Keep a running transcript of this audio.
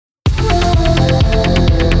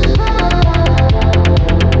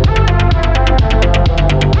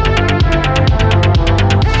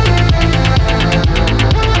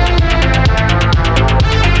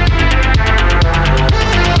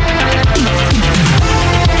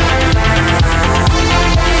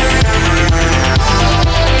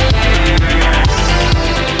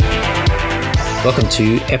Welcome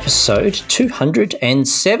to episode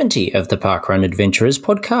 270 of the Parkrun Adventurers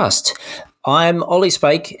podcast. I'm Olly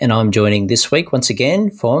Spake, and I'm joining this week once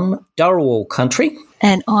again from Dharawal country.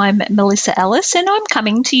 And I'm Melissa Ellis, and I'm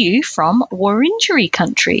coming to you from Wurundjeri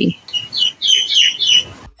country.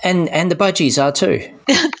 And the budgies are too.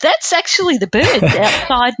 That's actually the birds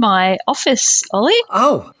outside my office, Olly.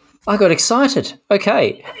 Oh, I got excited.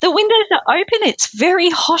 Okay. The windows are open. It's very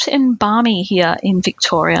hot and balmy here in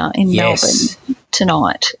Victoria, in Melbourne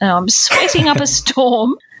tonight. I'm sweating up a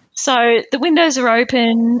storm. So the windows are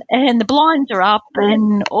open and the blinds are up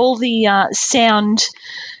and all the sound,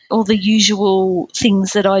 all the usual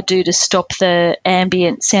things that I do to stop the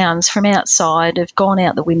ambient sounds from outside have gone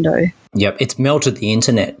out the window. Yep, it's melted the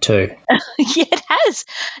internet too. Yeah, it has.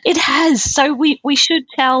 It has. So we should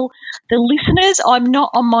tell the listeners I'm not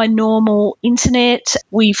on my normal internet.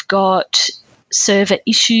 We've got server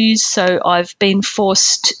issues, so I've been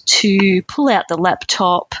forced to pull out the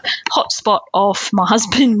laptop, hotspot off my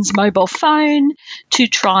husband's mobile phone to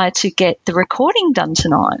try to get the recording done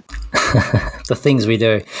tonight. The things we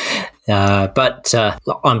do. But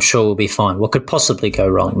I'm sure we'll be fine. What could possibly go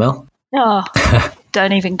wrong, Mel? Oh,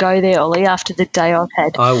 don't even go there, Olly, after the day I've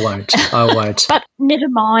had. I won't. But never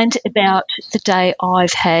mind about the day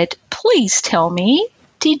I've had. Please tell me,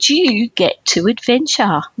 did you get to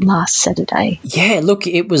adventure last Saturday? Yeah, look,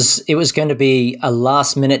 it was going to be a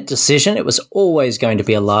last-minute decision. It was always going to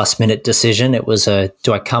be a last-minute decision. It was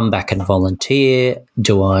do I come back and volunteer?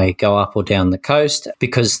 Do I go up or down the coast?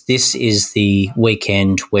 Because this is the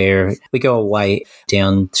weekend where we go away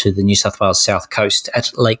down to the New South Wales South Coast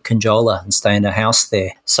at Lake Conjola and stay in a house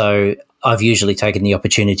there. So I've usually taken the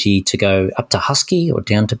opportunity to go up to Husky or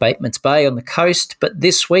down to Bateman's Bay on the coast, but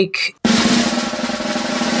this week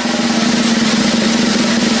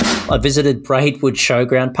I visited Braidwood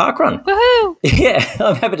Showground parkrun. Woohoo! Yeah,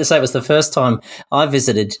 I'm happy to say it was the first time I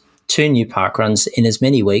visited two new parkruns in as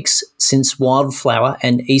many weeks since Wildflower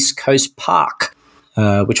and East Coast Park,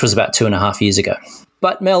 which was about 2.5 years ago.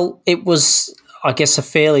 But, Mel, it was, I guess, a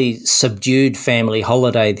fairly subdued family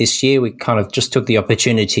holiday this year. We kind of just took the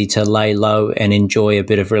opportunity to lay low and enjoy a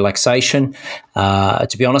bit of relaxation.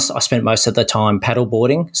 To be honest, I spent most of the time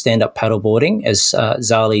paddleboarding, stand-up paddleboarding, as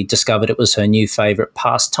Zali discovered it was her new favourite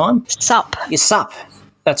pastime. Sup. Yeah, sup.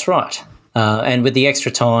 That's right. And with the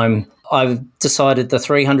extra time, I've decided the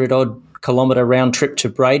 300-odd kilometre round trip to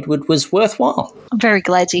Braidwood was worthwhile. I'm very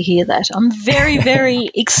glad to hear that. I'm very,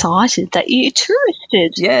 very excited that you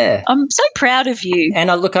touristed. Yeah. I'm so proud of you.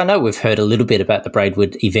 And look, I know we've heard a little bit about the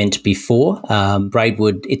Braidwood event before.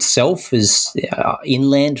 Braidwood itself is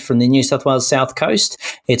inland from the New South Wales South Coast.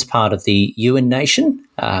 It's part of the Yuin Nation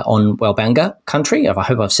on Walbanga country. I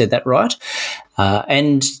hope I've said that right.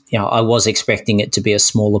 And, I was expecting it to be a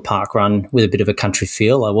smaller park run with a bit of a country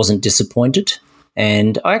feel. I wasn't disappointed.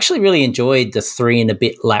 And I actually really enjoyed the 3 and a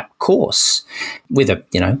bit lap course with a,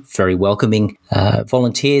 very welcoming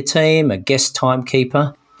volunteer team, a guest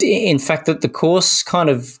timekeeper. In fact, the course kind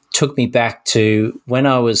of took me back to when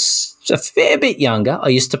I was a fair bit younger. I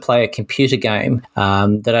used to play a computer game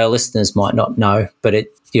that our listeners might not know, but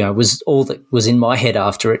it, was all that was in my head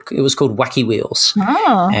after it. It was called Wacky Wheels.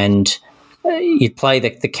 Oh. And you'd play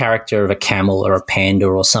the character of a camel or a panda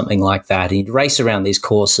or something like that. And you'd race around these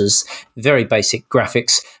courses, very basic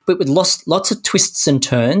graphics, but with lots of twists and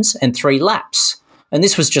turns and 3 laps. And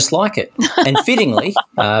this was just like it. And fittingly,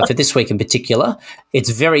 for this week in particular, it's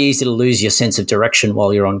very easy to lose your sense of direction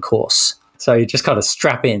while you're on course. So you just kind of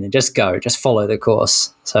strap in and just go, just follow the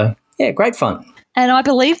course. So, yeah, great fun. And I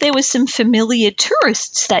believe there were some familiar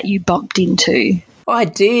tourists that you bumped into. I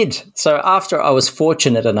did. So after I was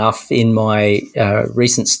fortunate enough in my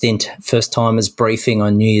recent stint, first-timers briefing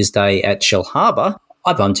on New Year's Day at Shell Harbour,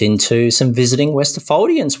 I bumped into some visiting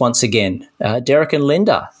Westerfoldians once again, Derek and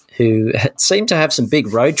Linda, who seem to have some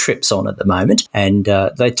big road trips on at the moment. And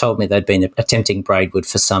they told me they'd been attempting Braidwood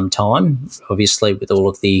for some time. Obviously, with all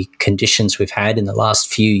of the conditions we've had in the last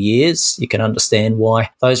few years, you can understand why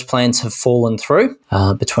those plans have fallen through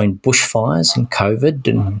between bushfires and COVID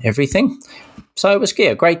and everything. So it was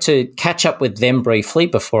great to catch up with them briefly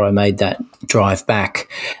before I made that drive back.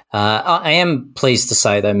 I am pleased to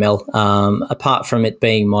say, though, Mel, apart from it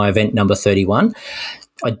being my event number 31,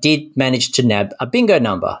 I did manage to nab a bingo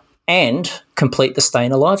number and complete the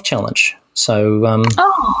Staying Alive challenge. So,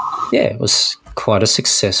 it was quite a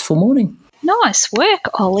successful morning. Nice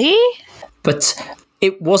work, Olly. But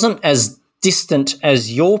it wasn't as distant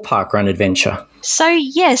as your parkrun adventure. So,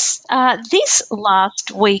 yes, this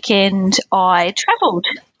last weekend I travelled.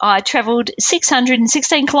 I travelled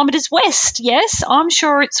 616 kilometres west. Yes, I'm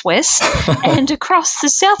sure it's west, and across the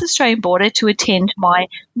South Australian border to attend my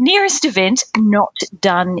nearest event not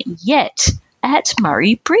done yet at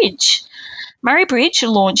Murray Bridge. Murray Bridge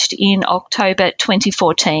launched in October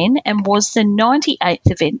 2014 and was the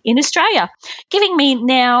 98th event in Australia, giving me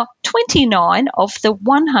now 29 of the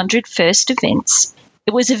 100 first events.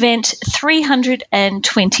 It was event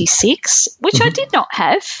 326, which I did not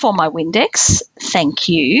have for my Windex. Thank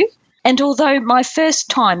you. And although my first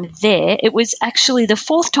time there, it was actually the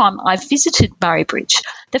fourth time I visited Murray Bridge.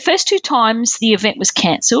 The first two times the event was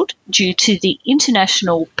cancelled due to the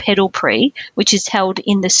International Peppertree, which is held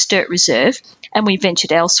in the Sturt Reserve, and we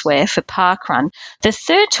ventured elsewhere for parkrun. The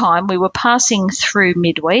third time we were passing through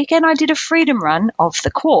midweek and I did a freedom run of the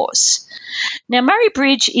course. Now, Murray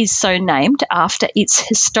Bridge is so named after its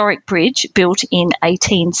historic bridge built in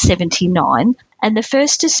 1879 and the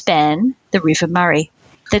first to span the River Murray.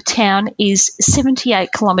 The town is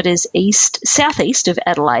 78 kilometres southeast of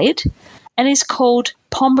Adelaide and is called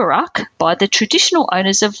Pombaruck by the traditional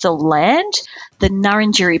owners of the land, the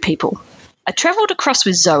Nurrinjeri people. I travelled across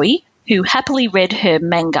with Zoe, who happily read her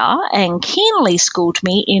manga and keenly schooled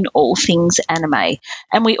me in all things anime.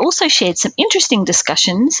 And we also shared some interesting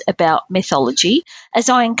discussions about mythology as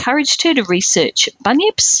I encouraged her to research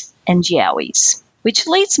bunyips and yowies. Which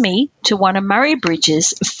leads me to one of Murray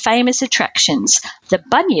Bridge's famous attractions, the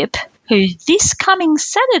Bunyip, who this coming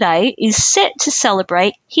Saturday is set to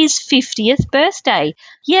celebrate his 50th birthday.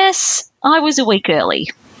 Yes, I was a week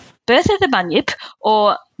early. Birth of the Bunyip,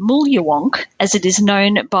 or Mulyawonk, as it is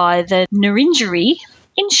known by the Nurrinjeri,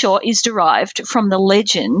 in short, is derived from the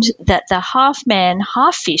legend that the half-man,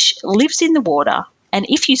 half-fish lives in the water, and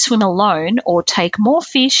if you swim alone or take more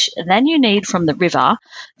fish than you need from the river,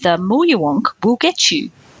 the Mulyawonk will get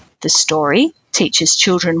you. The story teaches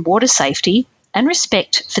children water safety and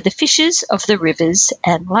respect for the fishes of the rivers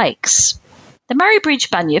and lakes. The Murray Bridge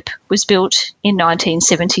Bunyip was built in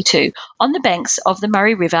 1972 on the banks of the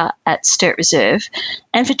Murray River at Sturt Reserve,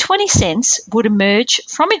 and for 20 cents would emerge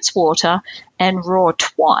from its water and roar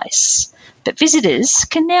twice. But visitors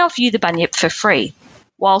can now view the Bunyip for free.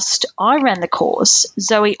 Whilst I ran the course,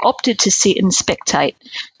 Zoe opted to sit and spectate,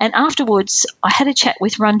 and afterwards I had a chat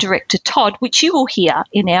with run director Todd, which you will hear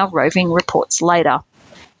in our roving reports later.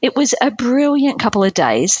 It was a brilliant couple of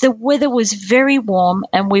days. The weather was very warm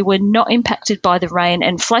and we were not impacted by the rain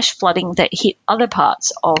and flash flooding that hit other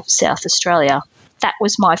parts of South Australia. That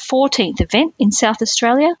was my 14th event in South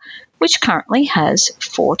Australia, which currently has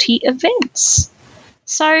 40 events.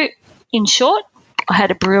 So, in short, I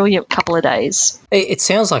had a brilliant couple of days. It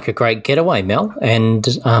sounds like a great getaway, Mel. And,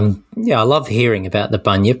 I love hearing about the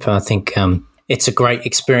Bunyip. I think it's a great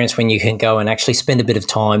experience when you can go and actually spend a bit of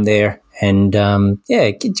time there and,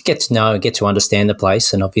 get to know, get to understand the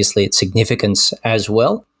place and obviously its significance as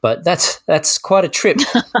well. But that's quite a trip.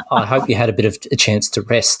 I hope you had a bit of a chance to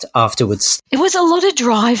rest afterwards. It was a lot of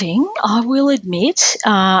driving, I will admit.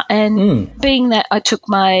 Being that I took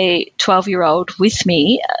my 12-year-old with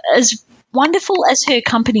me, as wonderful as her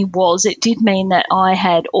company was, it did mean that I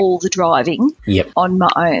had all the driving on my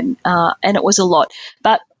own, and it was a lot.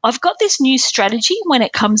 But I've got this new strategy when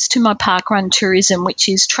it comes to my parkrun tourism, which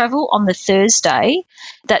is travel on the Thursday.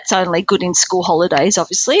 That's only good in school holidays,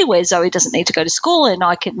 obviously, where Zoe doesn't need to go to school and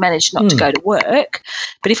I can manage not to go to work.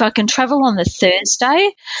 But if I can travel on the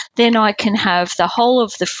Thursday, then I can have the whole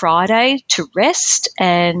of the Friday to rest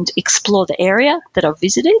and explore the area that I've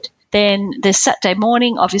visited. Then the Saturday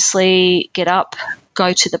morning, obviously, get up,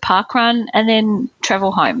 go to the parkrun, and then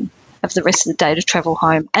travel home. Have the rest of the day to travel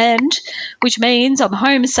home, and which means I'm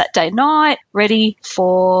home Saturday night, ready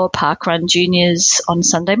for parkrun juniors on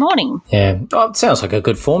Sunday morning. Yeah, it sounds like a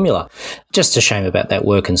good formula. Just a shame about that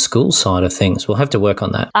work and school side of things. We'll have to work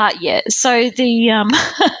on that. So the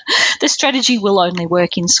the strategy will only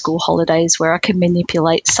work in school holidays where I can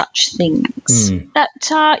manipulate such things.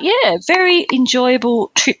 Very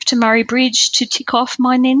enjoyable trip to Murray Bridge to tick off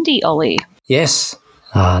my Nendi, Olly. Yes,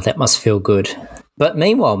 that must feel good. But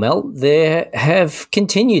meanwhile, Mel, there have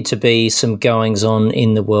continued to be some goings-on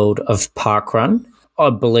in the world of parkrun.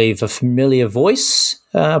 I believe a familiar voice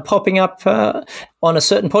popping up on a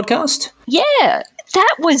certain podcast. Yeah,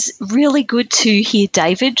 that was really good to hear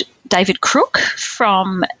David Crook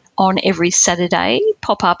from on every Saturday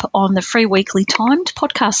pop up on the free weekly timed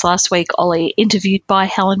podcast last week, Olly, interviewed by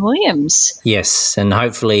Helen Williams. Yes, and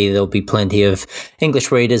hopefully there'll be plenty of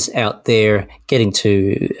English readers out there getting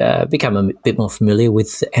to become a bit more familiar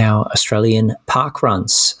with our Australian park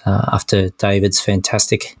runs after David's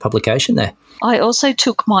fantastic publication there. I also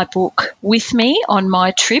took my book with me on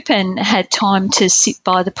my trip and had time to sit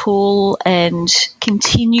by the pool and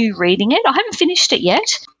continue reading it. I haven't finished it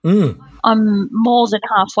yet. I'm more than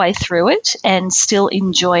halfway through it and still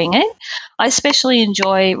enjoying it. I especially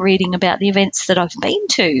enjoy reading about the events that I've been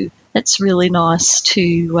to. It's really nice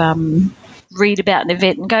to read about an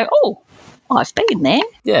event and go, oh, I've been there.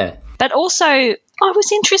 Yeah. But also I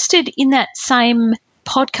was interested in that same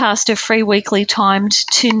podcast of Free Weekly Timed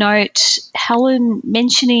to note Helen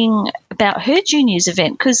mentioning about her juniors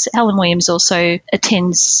event, because Helen Williams also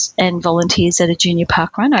attends and volunteers at a junior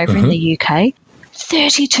parkrun over in the UK.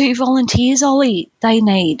 32 volunteers, Olly, they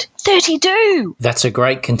need. 32! That's a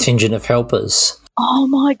great contingent of helpers. Oh,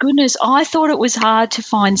 my goodness. I thought it was hard to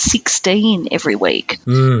find 16 every week.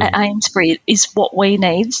 At Amesbury is what we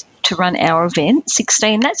need to run our event.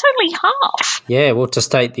 16, that's only half. Yeah, well, to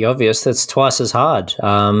state the obvious, that's twice as hard.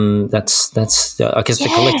 That's I guess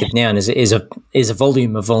the collective noun is a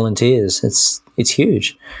volume of volunteers. It's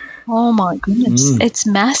huge. Oh, my goodness. It's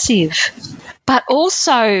massive. But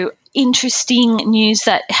also interesting news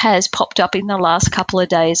that has popped up in the last couple of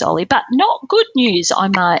days, Olly, but not good news, I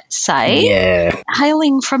might say. Yeah.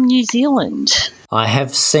 Hailing from New Zealand. I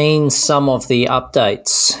have seen some of the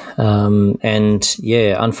updates, and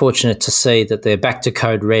unfortunate to see that they're back to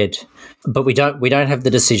code red. But we don't have the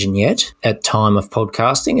decision yet at time of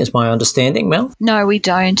podcasting, is my understanding, Mel? No, we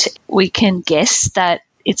don't. We can guess that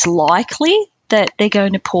it's likely that they're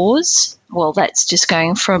going to pause. Well, that's just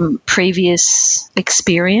going from previous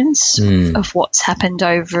experience of what's happened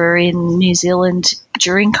over in New Zealand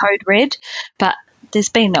during Code Red, but there's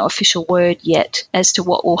been no official word yet as to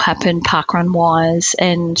what will happen parkrun-wise,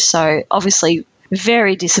 and so obviously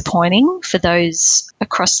very disappointing for those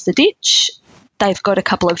across the ditch. They've got a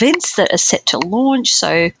couple of events that are set to launch,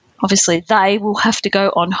 so obviously they will have to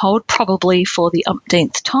go on hold probably for the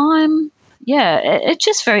umpteenth time. Yeah, it's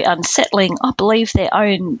just very unsettling. I believe their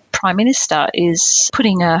own Prime Minister is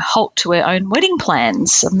putting a halt to her own wedding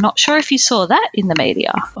plans. I'm not sure if you saw that in the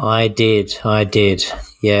media. I did,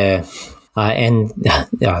 yeah. And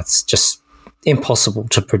it's just impossible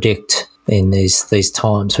to predict in these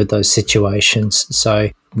times with those situations. So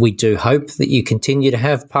we do hope that you continue to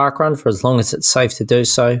have parkrun for as long as it's safe to do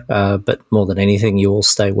so, but more than anything, you all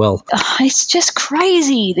stay well. It's just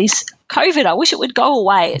crazy, this COVID. I wish it would go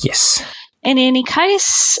away. Yes. In any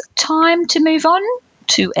case, time to move on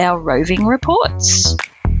to our roving reports.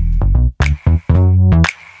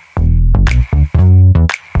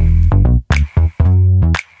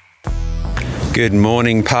 Good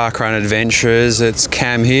morning, parkrun adventurers. It's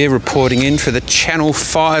Cam here reporting in for the Channel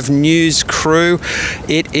 5 News crew.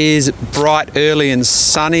 It is bright, early and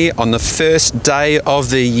sunny on the first day of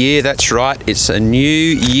the year. That's right, it's a new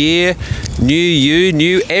year, new you,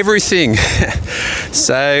 new everything.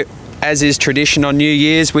 So, as is tradition on New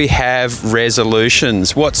Year's, we have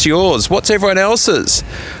resolutions. What's yours? What's everyone else's?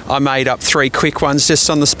 I made up 3 quick ones just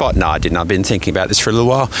on the spot. No, I didn't. I've been thinking about this for a little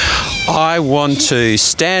while. I want to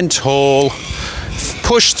stand tall,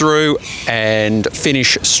 push through and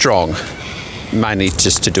finish strong. Mainly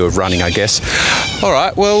just to do with running, I guess. All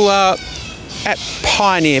right, well, at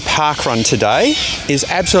Pioneer Parkrun today is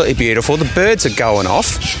absolutely beautiful. The birds are going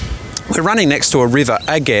off. We're running next to a river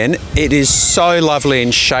again. It is so lovely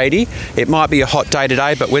and shady. It might be a hot day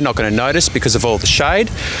today, but we're not going to notice because of all the shade.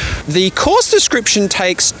 The course description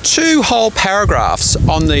takes 2 whole paragraphs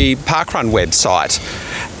on the Parkrun website.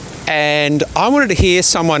 And I wanted to hear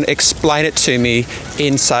someone explain it to me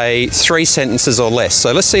in, say, 3 sentences or less.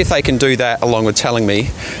 So let's see if they can do that along with telling me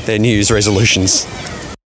their New Year's resolutions.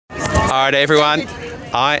 All right, everyone.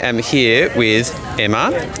 I am here with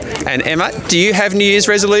Emma. And Emma, do you have New Year's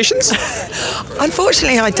resolutions?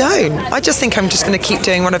 Unfortunately, I don't. I just think I'm just going to keep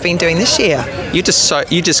doing what I've been doing this year. You just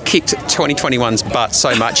kicked 2021's butt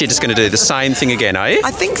so much, you're just going to do the same thing again, are you?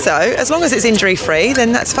 I think so. As long as it's injury-free,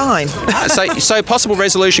 then that's fine. So possible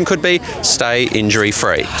resolution could be stay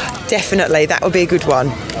injury-free. Definitely, that would be a good one.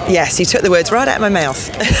 Yes, you took the words right out of my mouth.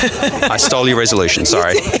 I stole your resolution,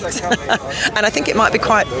 sorry. And I think it might be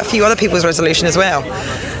quite a few other people's resolution as well.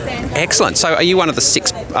 Excellent. So are you one of the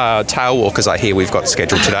 6 tail walkers I hear we've got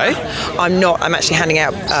scheduled today? I'm not. I'm actually handing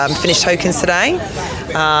out finished tokens today,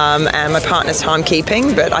 and my partner's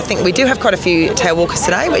timekeeping. But I think we do have quite a few tail walkers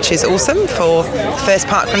today, which is awesome for the first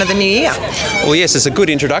parkrun of the new year. Well, yes, it's a good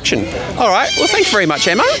introduction. All right. Well, thank you very much,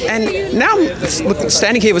 Emma. And now I'm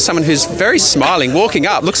standing here with someone who's very smiling, walking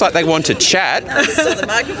up. Looks like they want to chat. I saw the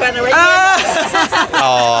microphone already.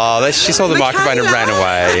 Oh, she saw the microphone and ran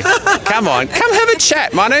away. Come on, come have a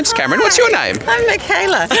chat. My name's Cameron. What's your name? I'm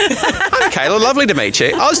Michaela. I'm Michaela. Lovely to meet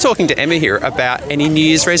you. I was talking to Emma here about any New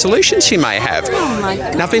Year's resolutions you may have. Oh my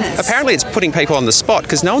goodness. Now, apparently it's putting people on the spot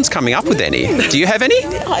because no one's coming up with any. Do you have any?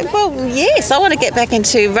 Well, yes. I want to get back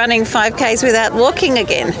into running 5Ks without walking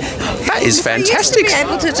again. That is fantastic. I used to be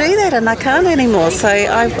able to do that, and I can't anymore. So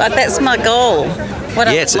that's my goal. What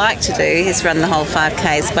I would like to do is run the whole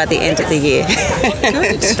 5Ks by the end of the year.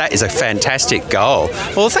 That is a fantastic goal.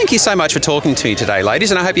 Well, thank you so much for talking to me today, ladies,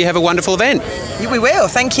 and I hope you have a wonderful event. We will.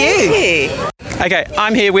 Thank you. Thank you. Okay,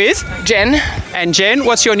 I'm here with Jen. And Jen,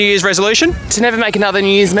 what's your New Year's resolution? To never make another New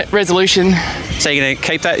Year's resolution. So you're going to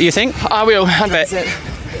keep that, you think? I will, 100%.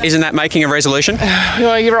 Isn't that making a resolution?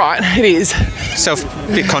 Well, you're right, it is.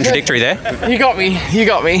 Bit contradictory there. You got me.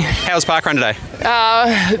 How's parkrun today?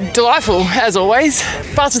 Delightful, as always.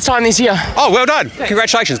 Fastest time this year. Oh, well done.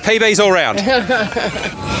 Congratulations. PBs all round.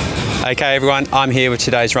 Okay, everyone, I'm here with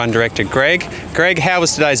today's run director, Greg. Greg, how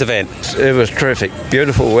was today's event? It was terrific.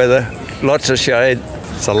 Beautiful weather, lots of shade.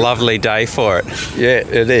 It's a lovely day for it. Yeah,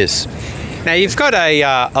 it is. Now, you've got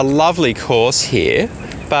a lovely course here,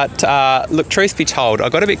 but look, truth be told, I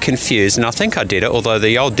got a bit confused, and I think I did it, although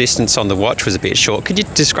the old distance on the watch was a bit short. Could you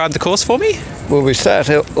describe the course for me? Well, we start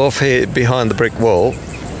off here behind the brick wall,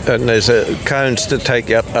 and there's cones to take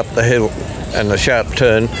you up the hill and a sharp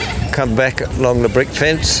turn, come back along the brick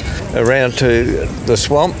fence, around to the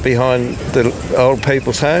swamp behind the old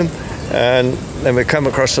people's home, and then we come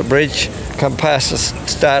across the bridge, come past the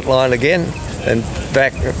start line again, and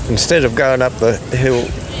back. Instead of going up the hill,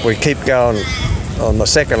 we keep going on the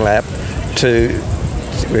second lap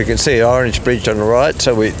we can see Orange Bridge on the right,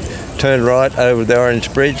 so we turn right over the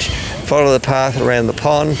Orange Bridge, follow the path around the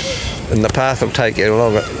pond, and the path will take you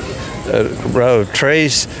along a row of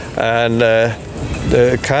trees, and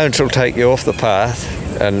the cones will take you off the path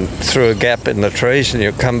and through a gap in the trees, and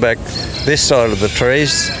you'll come back this side of the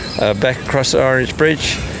trees, back across the Orange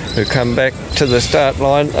Bridge. You'll come back to the start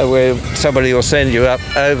line where somebody will send you up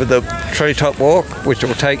over the treetop walk, which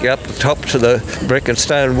will take you up the top to the brick and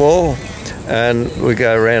stone wall, and we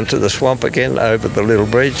go around to the swamp again over the little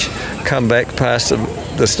bridge, come back past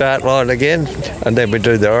the start line again, and then we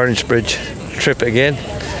do the Orange Bridge trip again,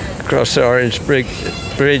 across the Orange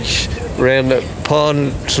Bridge, around the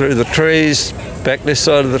pond, through the trees, back this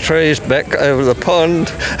side of the trees, back over the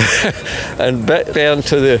pond, and back down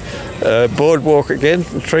to the boardwalk again,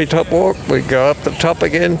 the treetop walk. We go up the top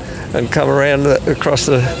again and come around across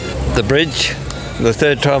the bridge. The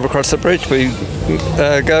third time across the bridge, we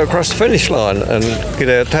go across the finish line and get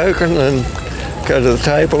our token and go to the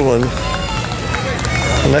table, and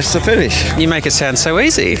that's the finish. You make it sound so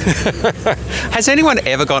easy. Has anyone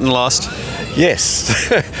ever gotten lost? Yes,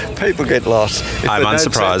 people get lost. I'm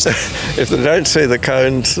unsurprised. If they don't see the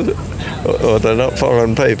cones or they're not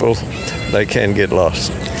following people, they can get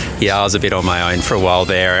lost. Yeah, I was a bit on my own for a while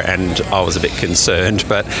there, and I was a bit concerned,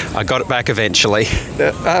 but I got it back eventually.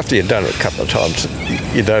 After you've done it a couple of times,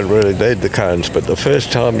 you don't really need the cones, but the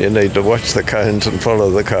first time you need to watch the cones and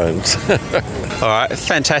follow the cones. All right,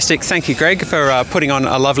 fantastic. Thank you, Greg, for putting on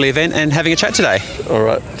a lovely event and having a chat today. All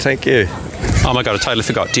right, thank you. Oh my God, I totally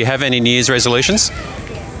forgot. Do you have any New Year's resolutions?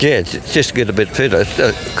 Yeah, just get a bit fitter,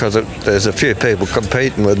 because there's a few people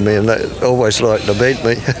competing with me and they always like to beat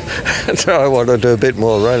me. So I want to do a bit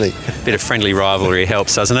more running. A bit of friendly rivalry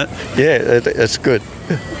helps, doesn't it? Yeah, it's good.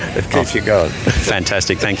 It keeps you going.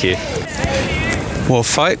 Fantastic, thank you. Well,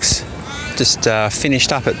 folks, just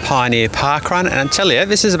finished up at Pioneer Parkrun, and I tell you,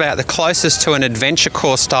 this is about the closest to an adventure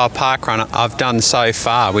course style parkrun I've done so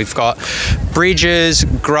far. We've got bridges,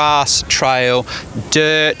 grass, trail,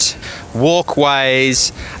 dirt,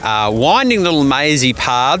 walkways, winding little mazy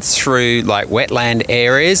paths through like wetland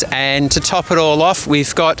areas, and to top it all off,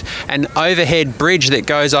 we've got an overhead bridge that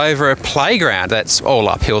goes over a playground. That's all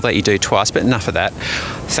uphill that you do twice, but enough of that.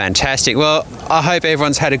 Fantastic. Well, I hope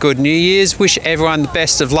everyone's had a good New Year's. Wish everyone the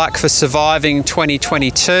best of luck for surviving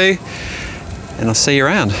 2022, and I'll see you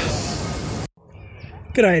around.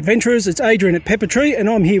 G'day adventurers, it's Adrian at Peppertree, and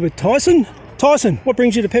I'm here with Tyson. Tyson, what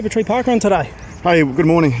brings you to Peppertree Parkrun today? Hey, good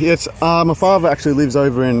morning. Yes, my father actually lives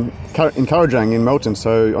over in Kurrajong in Melton,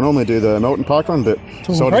 so I normally do the Melton parkrun, but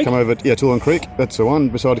decided to come over. Toolon Creek, that's the one.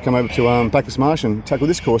 Decided to come over to Bacchus Marsh and tackle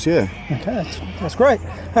this course. Yeah. Okay, that's great.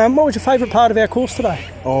 What was your favourite part of our course today?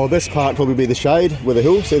 Oh, best part probably be the shade where the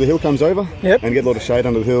hill. See the hill comes over. Yep. And get a lot of shade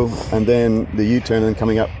under the hill, and then the U-turn and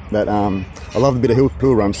coming up. That I love a bit of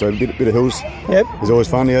hill run, so a bit of hills. Yep. Is always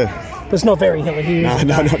fun. Yeah. But it's not very hilly here.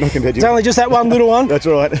 No, not compared to. It's only just that one little one. That's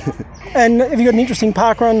right. And have you got an interesting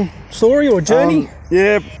parkrun story or journey?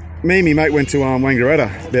 Yeah, me and my mate went to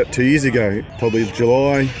Wangaratta about 2 years ago, probably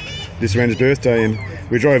July, just around his birthday, and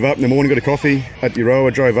we drove up in the morning, got a coffee at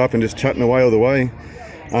Euroa, drove up and just chatting away all the way.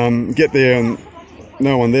 Get there and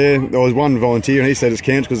no one there. There was one volunteer and he said it's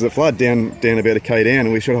camped because of the flood down about a K down,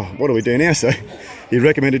 and we said, oh, what do we do now? So he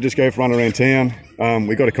recommended just go for a run around town.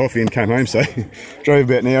 We got a coffee and came home, so drove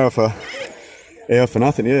about an hour for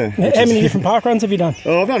nothing, yeah. How many different parkruns have you done?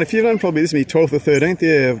 Oh, I've done a few. I've done probably this is my 12th or 13th.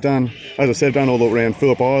 Yeah, I've done, as I said, I've done all around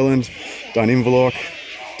Phillip Island, done Inverloch,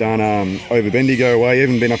 done over Bendigo way,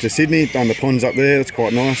 even been up to Sydney, done the ponds up there, that's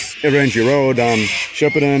quite nice. Around Euroa, done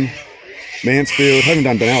Shepparton, Mansfield, haven't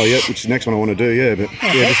done Benalla yet, which is the next one I want to do, yeah. But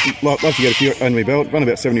yeah, just love to get a few under my belt. Run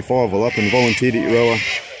about 75 all up and volunteered at Euroa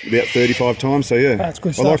about 35 times, so yeah. That's good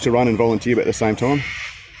I stuff. like to run and volunteer about the same time.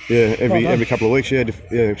 Yeah, every couple of weeks, yeah,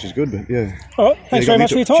 which is good, but yeah. All right, thanks very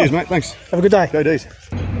much for your time. Cheers, mate, thanks. Have a good day. Go D's.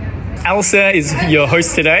 Alistair is your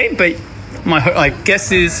host today, but my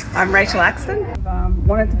guest is... I'm Rachel Axton.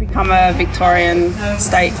 Wanted to become a Victorian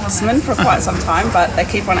statesman for quite some time, but they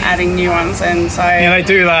keep on adding new ones, and so... Yeah, they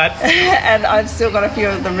do that. And I've still got a few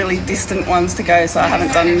of the really distant ones to go, so I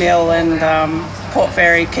haven't done Mill, and Port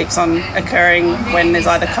Fairy keeps on occurring when there's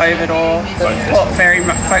either COVID or the Port Fairy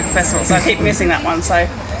Folk Festival, so I keep missing that one, so...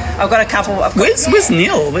 I've got a couple. Where's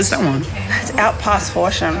Neil? Where's that one? It's out past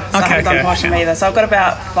Horsham. So I haven't done Horsham either. So I've got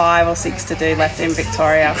about 5 or 6 to do left in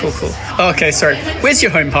Victoria. Cool. Okay, sorry. Where's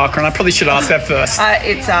your home parkrun? I probably should ask that first.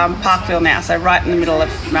 It's Parkville now, so right in the middle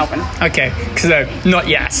of Melbourne. Okay, so not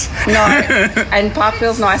Yass. No, and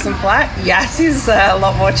Parkville's nice and flat. Yass is a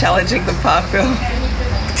lot more challenging than Parkville.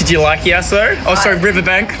 Did you like Yass though? Oh, sorry,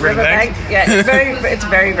 Riverbank. Yeah, it's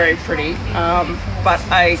very, very pretty. But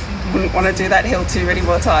I wouldn't want to do that hill too many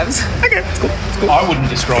more times. Okay, it's cool. I wouldn't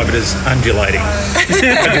describe it as undulating.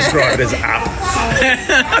 I describe it as up.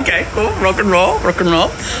 Okay, cool. Rock and roll.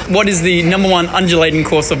 What is the number one undulating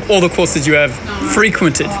course of all the courses you have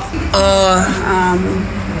frequented?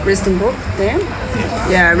 Risdon Brook Dam.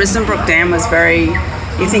 Yeah, Risdon Brook Dam was very...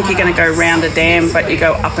 You think you're going to go round a dam, but you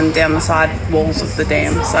go up and down the side walls of the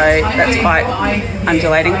dam. So that's quite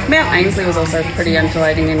undulating. Mount Ainslie was also pretty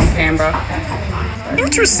undulating in Canberra.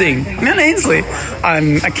 Interesting. Mount Ainslie.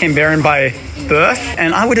 I'm a Canberran by birth,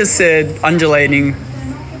 and I would have said undulating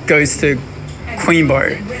goes to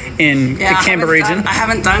Queenbow in the Canberra region. I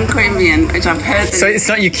haven't done Queanbeyan, which I've heard. So it's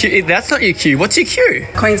not your queue. That's not your queue. What's your queue?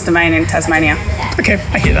 Queen's Domain in Tasmania. Okay,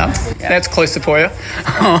 I hear that. Yeah. That's closer for you.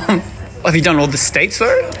 Have you done all the states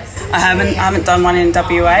though? I haven't done one in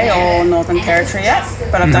WA or Northern Territory yet,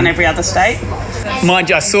 but I've done every other state. Mind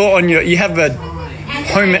you, I saw on you have a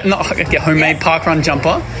homemade parkrun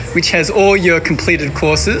jumper, which has all your completed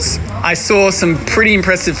courses. I saw some pretty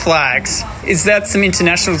impressive flags. Is that some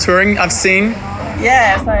international touring I've seen?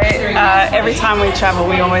 Yeah, so every time we travel,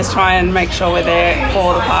 we always try and make sure we're there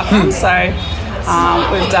for the parkrun. So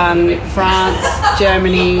we've done France,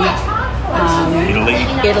 Germany,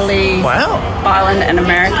 Italy, wow, Ireland and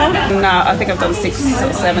America. And I think I've done 6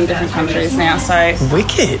 or 7 different countries now. So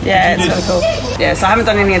wicked. Yeah, it's really cool. Yeah, so I haven't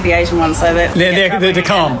done any of the Asian ones, so they're to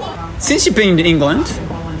come. Since you've been to England,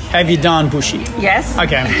 have you done Bushy? Yes.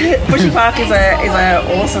 Okay. Bushy Park is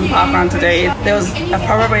an awesome park run to do. There was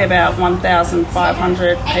probably about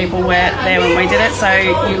 1,500 people there when we did it. So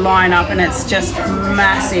you line up and it's just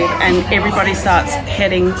massive, and everybody starts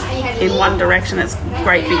heading in one direction. It's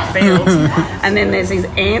great big fields, and then there's these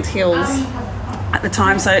ant hills at the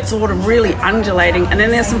time, so it's sort of really undulating, and then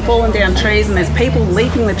there's some falling down trees and there's people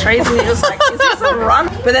leaping the trees, and you're just like, is this a run?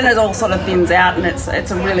 But then it all sort of thins out, and it's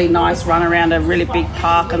a really nice run around a really big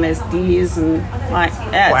park, and there's deers and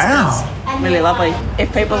it's really lovely.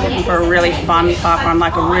 If people are looking for a really fun park run,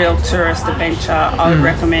 like a real tourist adventure, I would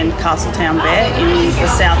recommend Castletown Bear in the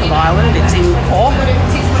south of Ireland. It's in Cork,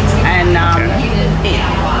 and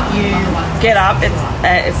you get up,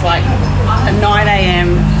 it's like a 9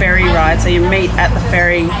 a.m. ferry ride, so you meet at the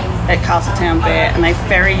ferry at Castletown Bear, and they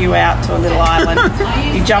ferry you out to a little island.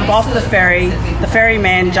 You jump off the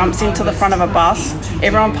ferryman jumps into the front of a bus,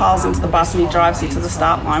 everyone piles into the bus, and he drives you to the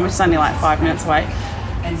start line, which is only like 5 minutes away.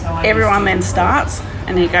 Everyone then starts,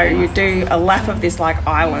 and you do a lap of this like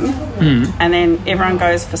island, and then everyone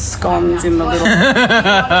goes for scones in the little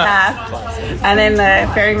path, and then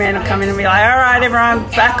the ferryman will come in and be like, all right, everyone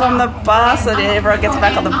back on the bus, and then everyone gets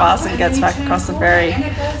back on the bus and gets back across the ferry.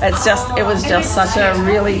 It was just such a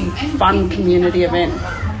really fun community event.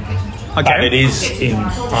 Okay. It is in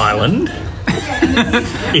Ireland.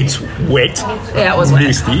 It's wet, yeah, it was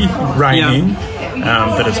misty, raining,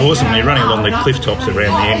 but it's awesome. You're running along the cliff tops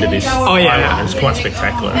around the end of this island. It's quite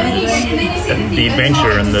spectacular. And the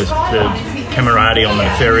adventure and the camaraderie on the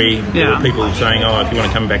ferry. There were people saying, if you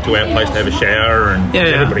want to come back to our place to have a shower, and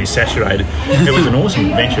everybody's saturated. It was an awesome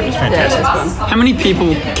adventure. It was fantastic. How many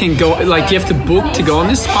people can go, like, do you have to book to go on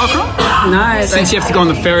this parkrun? No. Since you have to go on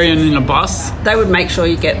the ferry and in a bus? They would make sure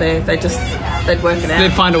you get there. They'd work it out.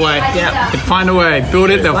 They'd find a way. Yeah. They'd find a way.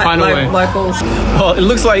 Build it, they'll find a way. Locals. Well, it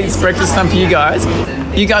looks like it's breakfast time for you guys.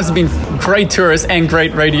 You guys have been great tourists and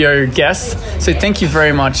great radio guests. So thank you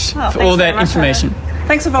very much for all that information.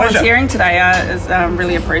 Thanks for volunteering today. I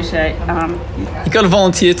really appreciate you got to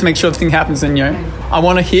volunteer to make sure everything happens. And I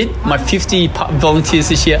want to hit my 50 volunteers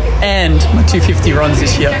this year and my 250 runs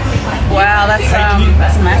this year. Wow, that's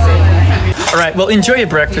massive. All right, well, enjoy your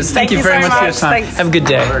breakfast. Thank you very much for your time. Thanks. Have a good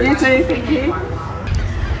day. You too, thank you.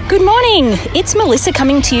 Good morning, it's Melissa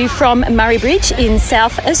coming to you from Murray Bridge in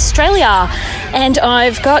South Australia, and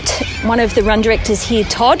I've got one of the run directors here,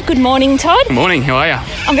 Todd. Good morning, Todd. Good morning, how are you?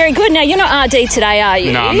 I'm very good. Now, you're not RD today, are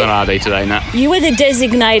you? No, I'm not RD today, no. You were the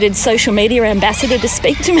designated social media ambassador to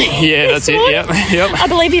speak to me. Yeah, that's it, yep. I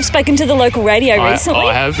believe you've spoken to the local radio recently.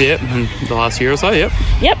 I have, yep, in the last year or so, yep.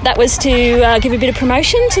 Yep, that was to give a bit of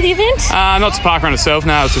promotion to the event? Not to parkrun itself,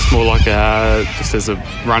 no, it's just more like just as a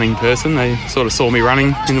running person. They sort of saw me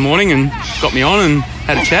running in the morning and got me on and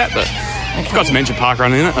had a chat, but I forgot to mention parkrun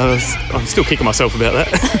in it. I'm still kicking myself about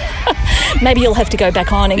that. Maybe you'll have to go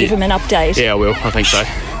back on and give them an update. Yeah, I will. I think so.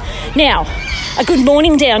 Now, a good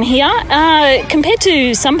morning down here. Compared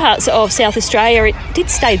to some parts of South Australia, it did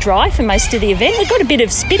stay dry for most of the event. We've got a bit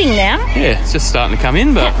of spitting now. Yeah, it's just starting to come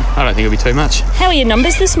in, but I don't think it'll be too much. How are your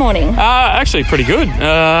numbers this morning? Actually pretty good.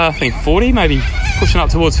 I think 40, maybe pushing up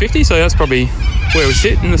towards 50, so that's probably where we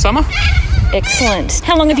sit in the summer. Excellent.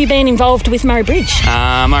 How long have you been involved with Murray Bridge?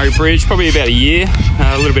 Murray Bridge, probably about a year,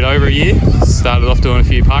 a little bit over a year. Started off doing a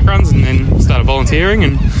few parkruns and then started volunteering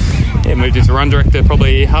and moved into run director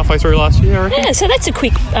probably halfway through last year, I reckon. Yeah, so that's a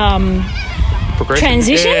quick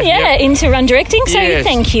transition into run directing. So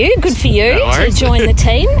thank you. Good for you to join the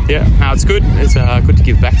team. Yeah, it's good. It's good to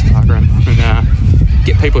give back to parkrun and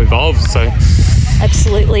get people involved. So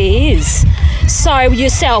absolutely is. So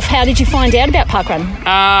yourself, how did you find out about parkrun?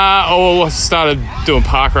 I started doing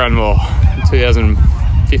parkrun in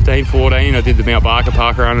 2015, 14. I did the Mount Barker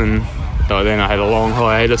parkrun, and then I had a long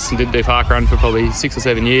hiatus and didn't do parkrun for probably 6 or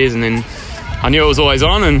 7 years, and then I knew it was always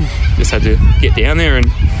on and just had to get down there and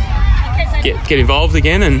get involved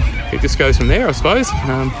again, and it just goes from there, I suppose.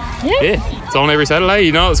 It's on every Saturday.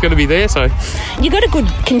 You know it's going to be there. So you got a good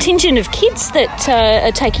contingent of kids that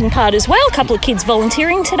are taking part as well. A couple of kids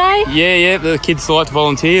volunteering today. Yeah. The kids like to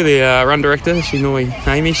volunteer. The run director, she normally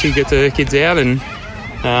Amy, she gets her kids out, and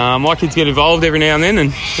my kids get involved every now and then.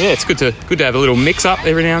 And it's good to have a little mix up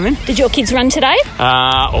every now and then. Did your kids run today?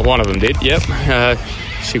 One of them did. Yep.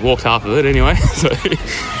 She walked half of it anyway, so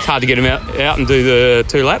it's hard to get them out and do the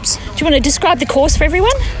 2 laps. Do you want to describe the course for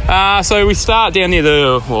everyone? So we start down near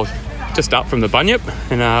just up from the Bunyip,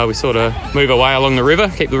 and we sort of move our way along the river,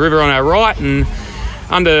 keep the river on our right, and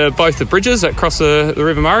under both the bridges that cross the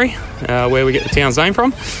River Murray, where we get the town's name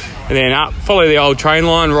from, and then follow the old train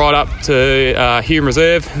line right up to Hume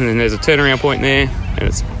Reserve, and then there's a turnaround point there, and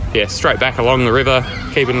it's straight back along the river,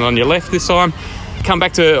 keeping it on your left this time. Come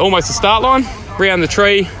back to almost the start line, round the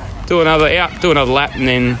tree, do another lap, and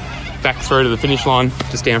then back through to the finish line,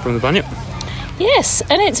 just down from the Bunyip. Yes,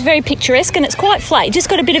 and it's very picturesque and it's quite flat. You just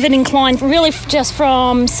got a bit of an incline, really just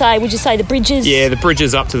from, would you say the bridges? Yeah, the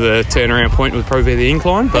bridges up to the turnaround point would probably be the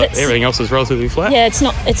incline, but everything else is relatively flat. Yeah,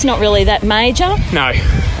 it's not really that major. No.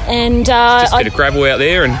 And just a bit of gravel out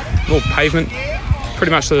there and all pavement,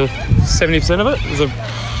 pretty much the 70% of it. There's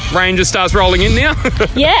a rain just starts rolling in now.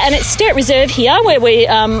 Yeah, and it's Sturt Reserve here where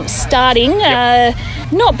we're starting. Yep.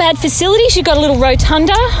 Not bad facilities. You've got a little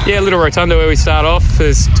rotunda. Yeah, a little rotunda where we start off.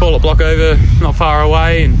 There's a toilet block over not far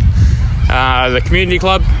away, and the community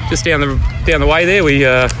club just down the way there. We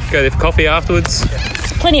go there for coffee afterwards.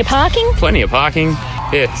 Plenty of parking.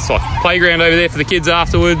 Yeah, it's like a playground over there for the kids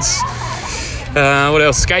afterwards. What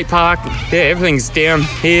else? Skate park. Yeah, everything's down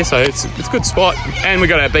here, so it's a good spot. And we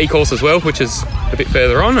got our B course as well, which is a bit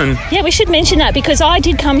further on. And yeah, we should mention that because I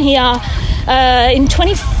did come here in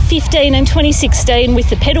 2015 and 2016 with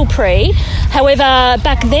the Peppertree. However,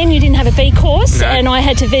 back then you didn't have a B course, and I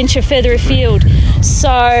had to venture further afield.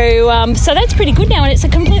 So that's pretty good now, and it's a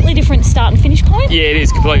completely different start and finish point. Yeah, it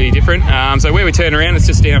is completely different. So where we turn around, it's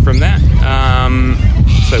just down from that.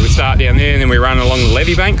 So we start down there, and then we run along the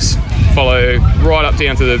levee banks, follow right up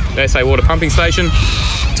down to the SA water pumping station,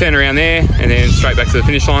 turn around there, and then straight back to the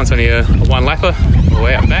finish line. It's only a one-lapper all the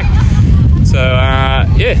way out and back. So,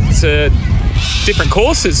 it's a different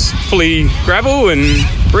course. It's fully gravel and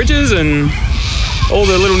bridges and all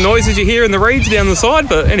the little noises you hear in the reeds down the side.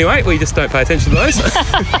 But anyway, we just don't pay attention to those.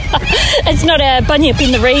 It's not a bunyip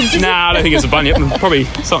in the reeds, is it? I don't think it's a bunyip. Probably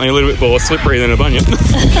something a little bit more slippery than a bunyip.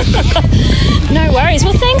 No worries.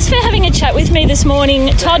 Well, thanks for having a chat with me this morning,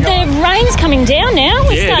 Todd. The rain's coming down now.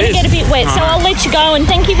 We're starting to get a bit wet, so I'll let you go, and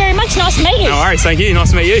thank you very much. Nice to meet you. No worries. Thank you.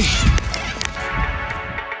 Nice to meet you.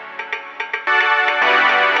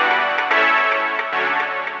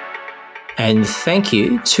 And thank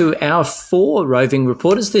you to our 4 roving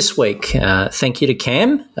reporters this week. Thank you to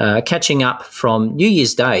Cam, catching up from New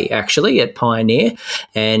Year's Day, actually, at Pioneer.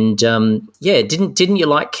 And, didn't you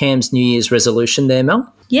like Cam's New Year's resolution there,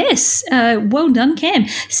 Mel? Yes, well done, Cam.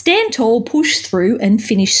 Stand tall, push through and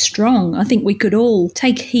finish strong. I think we could all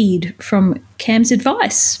take heed from Cam's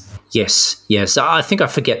advice. Yes. I think I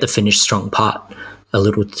forget the finish strong part a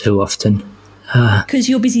little too often. Because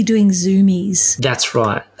you're busy doing zoomies. That's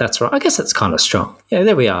right. I guess that's kind of strong. Yeah,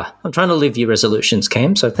 there we are. I'm trying to live your resolutions,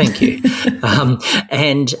 Cam, so thank you.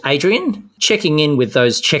 And Adrian, checking in with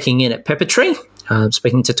those checking in at Peppertree,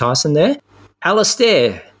 speaking to Tyson there.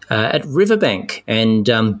 Alistair at Riverbank, and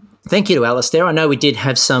thank you to Alistair. I know we did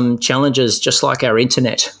have some challenges, just like our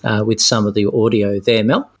internet, with some of the audio there,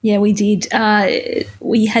 Mel. Yeah, we did.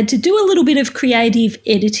 We had to do a little bit of creative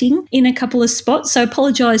editing in a couple of spots, so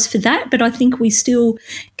apologise for that, but I think we still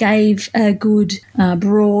gave a good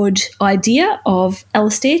broad idea of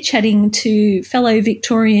Alistair chatting to fellow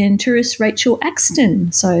Victorian tourist Rachel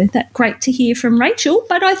Axton. So that's great to hear from Rachel,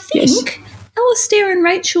 but I think Alistair and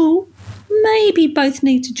Rachel maybe both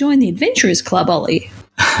need to join the Adventurers Club, Olly.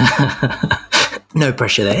 No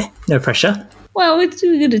pressure there. No pressure. Well, we're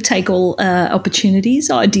going to take all opportunities.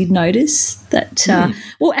 I did notice that,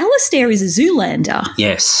 Alistair is a Zoolander.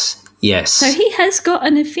 Yes. So he has got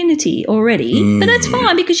an affinity already, but that's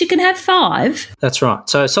fine because you can have 5. That's right.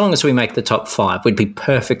 So long as we make the top 5, we'd be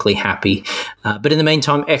perfectly happy. But in the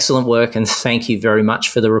meantime, excellent work, and thank you very much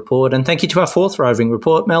for the report. And thank you to our 4th roving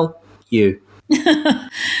report, Mel. You.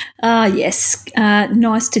 Yes.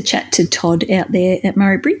 Nice to chat to Todd out there at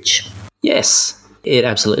Murray Bridge. Yes. It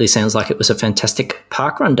absolutely sounds like it was a fantastic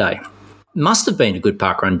parkrun day. Must have been a good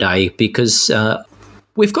parkrun day because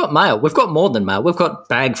we've got mail. We've got more than mail. We've got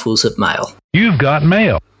bagfuls of mail. You've got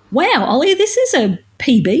mail. Wow, Ollie, this is a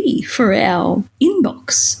PB for our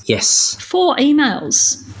inbox. Yes. 4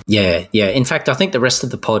 emails. Yeah. In fact, I think the rest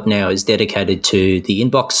of the pod now is dedicated to the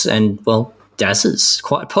inbox and, well, Dazza's,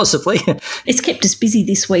 quite possibly. It's kept us busy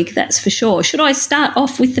this week, that's for sure. Should I start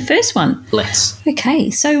off with the first one? Let's.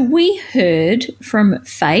 Okay, so we heard from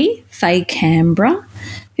Faye Canberra,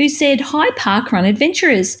 who said, "Hi Parkrun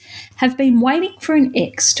adventurers, have been waiting for an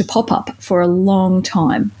X to pop up for a long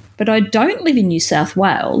time, but I don't live in New South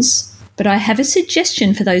Wales, but I have a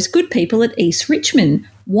suggestion for those good people at East Richmond.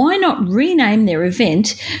 Why not rename their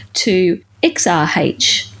event to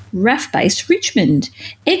XRH? RAF-based Richmond.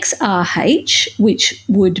 XRH, which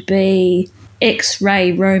would be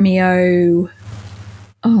X-Ray Romeo...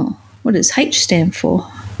 Oh, what does H stand for?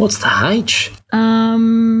 What's the H?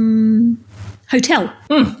 Hotel.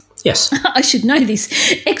 Yes. I should know this.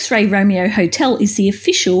 X-Ray Romeo Hotel is the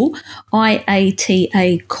official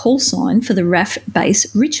IATA call sign for the RAF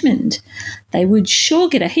base Richmond. They would sure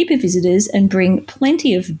get a heap of visitors and bring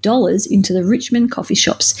plenty of dollars into the Richmond coffee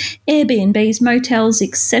shops, Airbnbs, motels,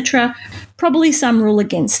 etc. Probably some rule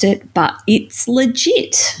against it, but it's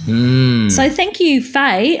legit. So thank you,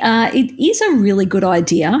 Faye. It is a really good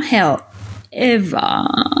idea. However,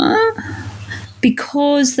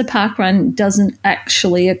 because the parkrun doesn't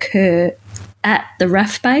actually occur at the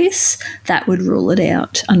RAF base, that would rule it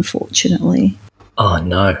out, unfortunately. Oh,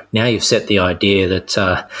 no. Now you've set the idea that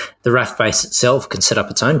the RAF base itself can set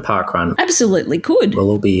up its own parkrun. Absolutely could. We'll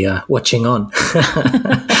all be watching on.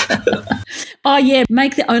 Oh, yeah,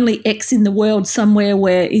 make the only X in the world somewhere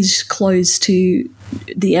where it's closed to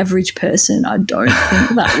the average person. I don't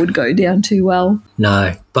think that would go down too well.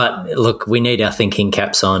 No, but look, we need our thinking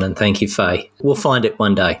caps on, and thank you, Faye. We'll find it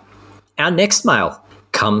one day. Our next mail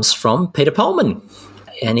comes from Peter Pullman.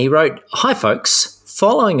 And he wrote, "Hi, folks.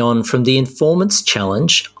 Following on from the Informants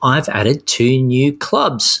Challenge, I've added 2 new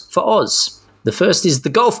clubs for Oz. The first is the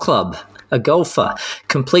Golf Club. A golfer.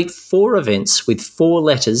 Complete 4 events with 4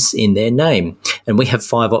 letters in their name. And we have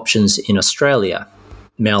 5 options in Australia."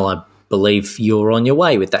 Mel, I believe you're on your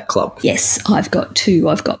way with that club. Yes, I've got 2.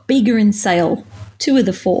 I've got Bigger and Sail, 2 of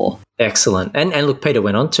the 4. Excellent. And look, Peter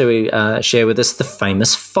went on to share with us the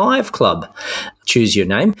Famous 5 Club. Choose your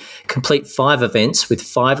name. Complete 5 events with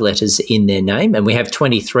 5 letters in their name. And we have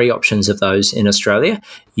 23 options of those in Australia.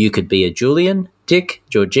 You could be a Julian, Dick,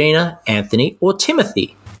 Georgina, Anthony, or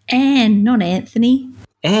Timothy. Anne, not Anthony.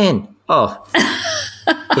 Anne. Oh,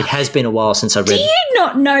 it has been a while since I read. Do you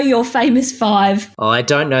not know your Famous 5? Oh, I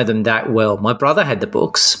don't know them that well. My brother had the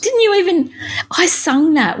books. Didn't you even... I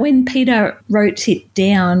sung that when Peter wrote it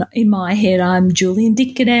down in my head. I'm Julian,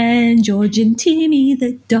 Dick and Anne, George and Timmy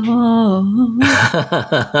the dog.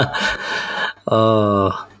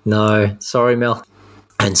 Oh, no. Sorry, Mel.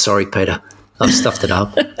 And sorry, Peter. I've stuffed it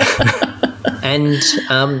up. And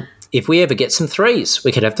if we ever get some 3s,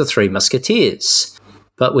 we could have the 3 Musketeers,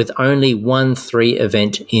 but with only one 3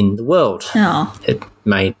 event in the world. Oh. It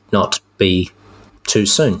may not be too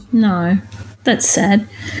soon. No, that's sad.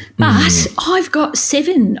 But I've got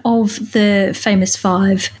 7 of the Famous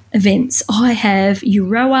 5 events. I have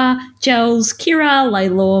Euroa, Gels, Kira,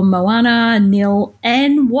 Laylaw, Moana, Nil,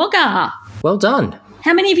 and Wagga. Well done.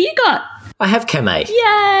 How many have you got? I have Kame.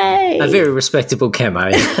 Yay! A very respectable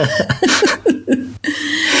Kame.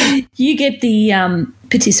 You get the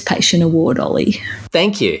participation award, Olly.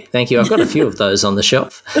 Thank you. Thank you. I've got a few of those on the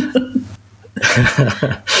shelf.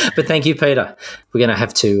 But thank you, Peter. We're going to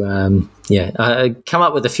have to come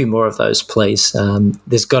up with a few more of those, please.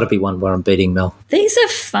 There's got to be one where I'm beating Mel. These are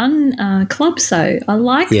fun clubs, though. I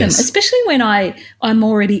like them, especially when I'm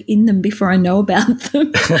already in them before I know about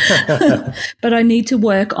them. But I need to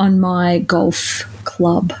work on my golf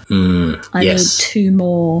club. I need 2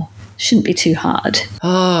 more. Shouldn't be too hard.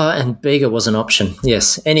 Oh, and bigger was an option.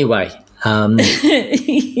 Yes. Anyway.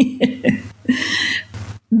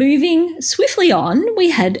 Moving swiftly on, we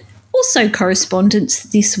had also correspondence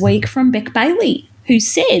this week from Beck Bailey, who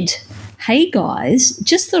said, "Hey guys,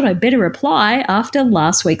 just thought I'd better reply after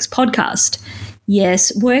last week's podcast.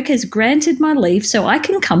 Yes, work has granted my leave so I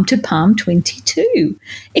can come to Palm 22.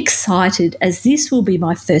 Excited as this will be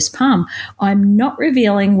my first Palm. I'm not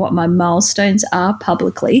revealing what my milestones are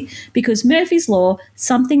publicly because Murphy's Law,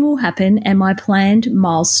 something will happen and my planned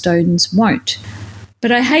milestones won't.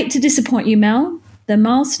 But I hate to disappoint you, Mel. The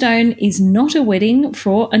milestone is not a wedding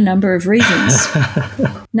for a number of reasons.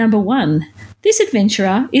 Number 1, this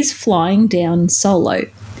adventurer is flying down solo.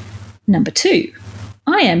 Number 2,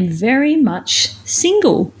 I am very much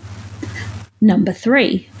single. Number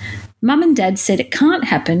 3, Mum and Dad said it can't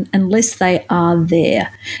happen unless they are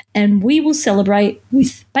there, and we will celebrate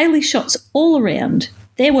with Bailey shots all around.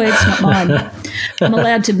 Their words, not mine. I'm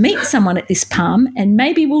allowed to meet someone at this Palm, and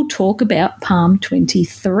maybe we'll talk about Palm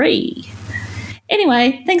 23.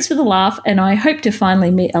 Anyway, thanks for the laugh, and I hope to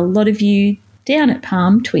finally meet a lot of you down at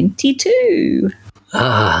Palm 22.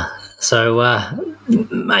 So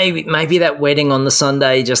maybe that wedding on the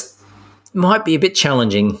Sunday just might be a bit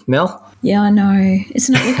challenging, Mel. Yeah, I know. It's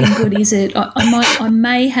not looking good, is it? I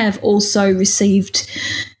may have also received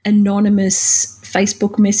anonymous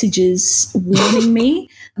Facebook messages warning me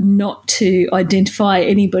not to identify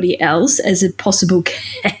anybody else as a possible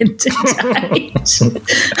candidate.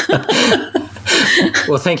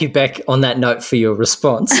 Well, thank you, Beck, on that note for your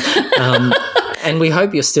response. And we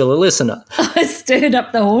hope you're still a listener. I stirred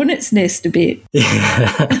up the hornet's nest a bit.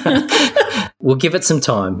 We'll give it some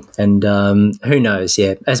time, and who knows,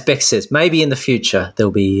 as Beck says, maybe in the future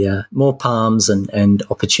there'll be more palms and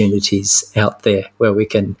opportunities out there where we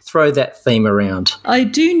can throw that theme around. I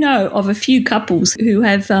do know of a few couples who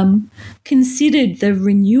have considered the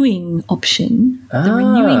renewing option, the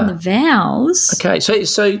renewing the vows. Okay,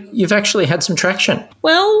 so you've actually had some traction.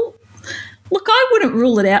 Well, look, I wouldn't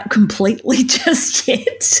rule it out completely just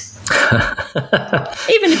yet.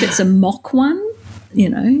 Even if it's a mock one, you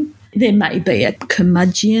know. There may be a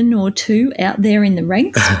curmudgeon or 2 out there in the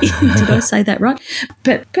ranks. Did I say that right?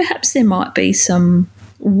 But perhaps there might be some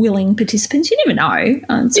willing participants. You never know.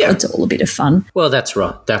 It's all a bit of fun. Well, that's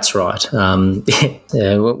right. We'll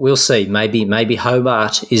see. Maybe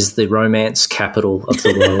Hobart is the romance capital of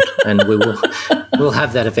the world, and we'll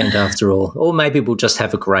have that event after all. Or maybe we'll just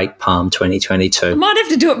have a great Palm 2022. I might have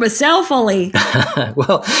to do it myself, Olly.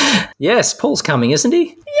 Well, yes, Paul's coming, isn't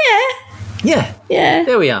he? Yeah.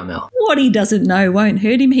 There we are, Mel. What he doesn't know won't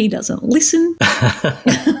hurt him. He doesn't listen.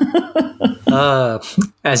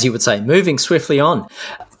 As you would say, moving swiftly on.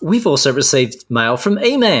 We've also received mail from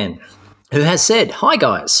E-Man, who has said, "Hi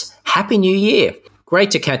guys, Happy New Year.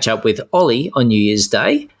 Great to catch up with Olly on New Year's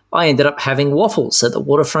Day. I ended up having waffles at the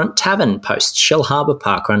Waterfront Tavern post Shell Harbour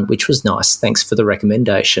Parkrun, which was nice. Thanks for the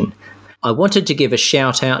recommendation. I wanted to give a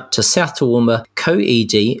shout out to South Toowoomba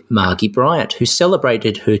co-ED Margie Bryant, who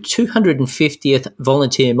celebrated her 250th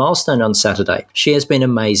volunteer milestone on Saturday. She has been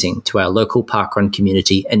amazing to our local parkrun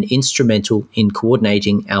community and instrumental in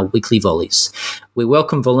coordinating our weekly volleys. We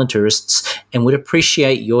welcome volunteerists and would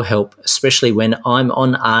appreciate your help, especially when I'm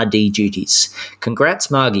on RD duties.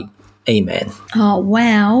 Congrats, Margie. E-Man." Oh,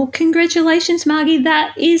 wow. Congratulations, Margie.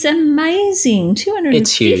 That is amazing. 250.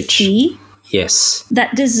 It's huge. Yes.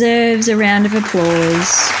 That deserves a round of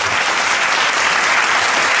applause.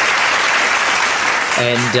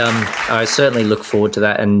 And I certainly look forward to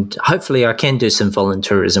that, and hopefully I can do some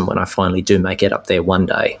volunteerism when I finally do make it up there one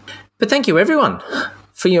day. But thank you, everyone,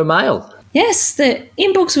 for your mail. Yes, the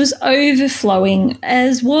inbox was overflowing,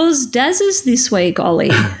 as was Dazza's this week,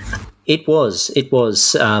 Olly. It was,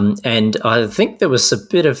 and I think there was a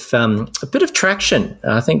bit of traction.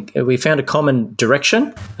 I think we found a common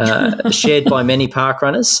direction shared by many park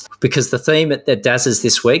runners, because the theme at Dazza's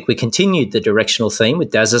this week, we continued the directional theme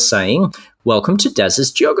with Dazza saying, "Welcome to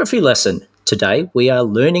Dazza's geography lesson. Today we are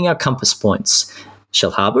learning our compass points.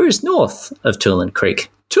 Shell Harbour is north of Toolan Creek.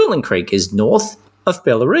 Toolan Creek is north of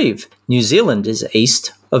Bellareve. New Zealand is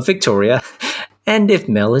east of Victoria. And if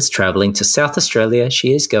Mel is travelling to South Australia,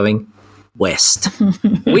 she is going west."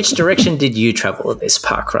 Which direction did you travel this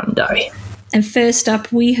parkrun day? And first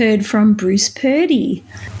up, we heard from Bruce Purdy.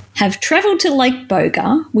 "Have travelled to Lake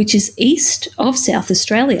Boga, which is east of South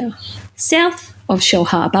Australia, south of Shell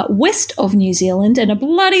Harbour, west of New Zealand, and a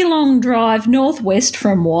bloody long drive northwest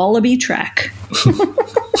from Wallaby Track."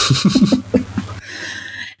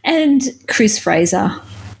 And Chris Fraser.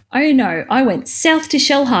 "Oh no, I went south to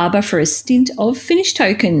Shell Harbour for a stint of finish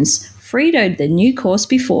tokens. Freedoed the new course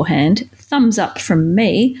beforehand. Thumbs up from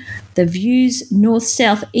me. The views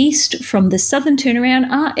north-south-east from the southern turnaround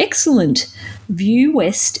are excellent. View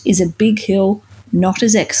west is a big hill, not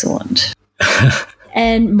as excellent."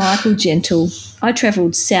 And Michael Gentle. "I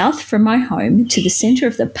travelled south from my home to the centre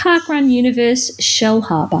of the parkrun universe, Shell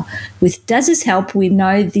Harbour. With Dazza's help, we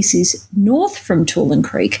know this is north from Toolan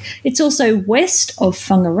Creek. It's also west of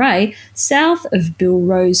Whangarei, south of Bill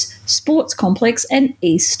Rose Sports Complex, and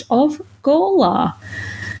east of Gawler."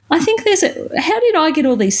 I think there's how did I get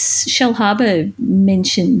all these Shell Harbour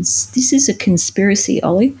mentions? This is a conspiracy,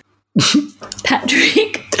 Olly.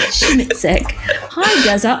 Patrick Schmitzek. "Hi,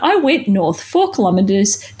 Dazza. I went north 4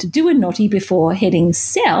 kilometres to do a naughty before heading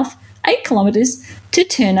south 8 kilometres to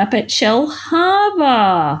turn up at Shell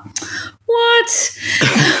Harbour." What?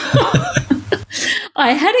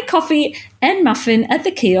 "I had a coffee and muffin at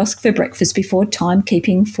the kiosk for breakfast before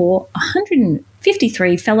timekeeping for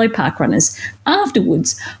 153 fellow parkrunners.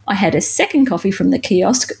 Afterwards, I had a second coffee from the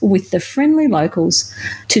kiosk with the friendly locals.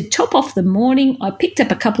 To top off the morning, I picked up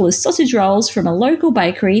a couple of sausage rolls from a local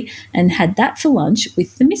bakery and had that for lunch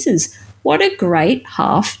with the missus. What a great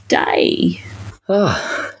half day."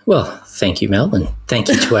 Oh, well, thank you, Mel, and thank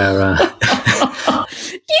you to our...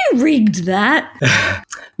 You rigged that.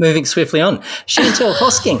 Moving swiftly on. Chantel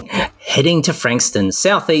Hosking, "Heading to Frankston,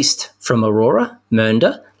 southeast from Aurora,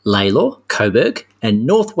 Mernda, Lalor, Coburg, and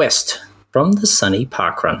northwest from the sunny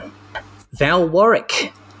parkrun." Val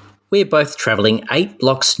Warwick, "We're both travelling 8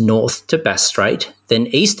 blocks north to Bass Strait, then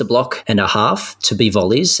east a block and a half to be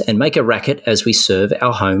volleys and make a racket as we serve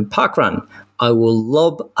our home parkrun. I will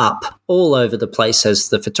lob up all over the place as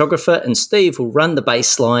the photographer, and Steve will run the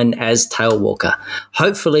baseline as tail walker.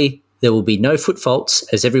 Hopefully there will be no foot faults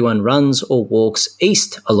as everyone runs or walks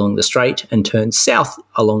east along the straight and turns south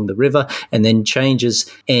along the river and then changes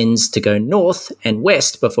ends to go north and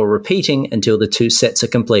west before repeating until the 2 sets are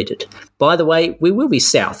completed. By the way, we will be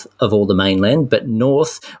south of all the mainland, but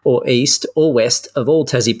north or east or west of all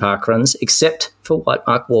Tassie parkruns except for White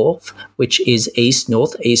Mark Wharf, which is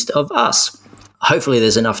east-northeast of us. Hopefully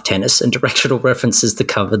there's enough tennis and directional references to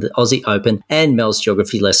cover the Aussie Open and Mel's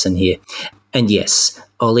geography lesson here. And yes,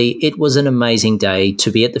 Olly, it was an amazing day to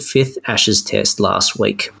be at the 5th Ashes Test last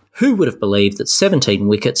week. Who would have believed that 17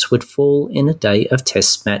 wickets would fall in a day of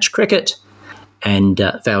Test match cricket? And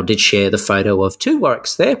Val did share the photo of 2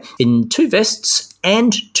 Warwicks there in 2 vests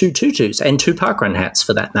and 2 tutus and 2 parkrun hats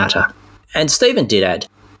for that matter. And Stephen did add,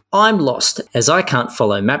 "I'm lost as I can't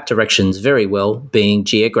follow map directions very well, being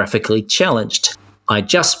geographically challenged. I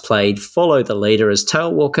just played follow the leader as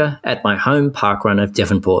tailwalker at my home parkrun of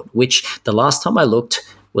Devonport, which the last time I looked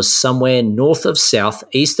was somewhere north of south,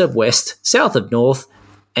 east of west, south of north,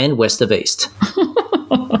 and west of east.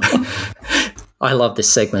 I love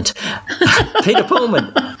this segment. Peter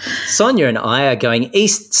Pullman, Sonia and I are going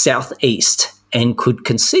east-southeast and could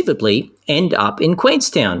conceivably end up in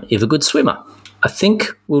Queenstown if a good swimmer. I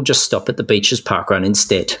think we'll just stop at the beaches parkrun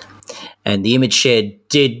instead. And the image shared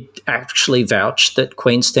did actually vouch that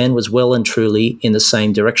Queenstown was well and truly in the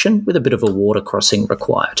same direction with a bit of a water crossing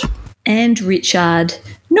required. And Richard,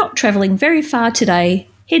 not travelling very far today,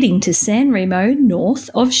 heading to San Remo, north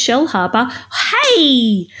of Shell Harbour.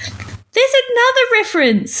 Hey! There's another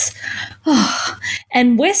reference. Oh,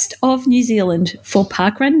 and west of New Zealand for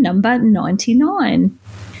parkrun number 99.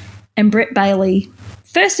 And Brett Bailey,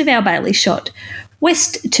 first of our Bailey shot,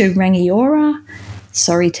 west to Rangiora.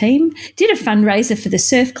 Sorry, team. Did a fundraiser for the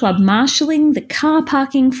Surf Club marshalling the car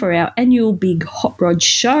parking for our annual big hot rod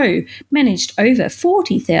show. Managed over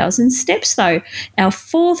 40,000 steps, though. Our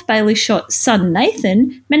fourth Bailey shot son,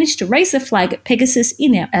 Nathan, managed to raise the flag at Pegasus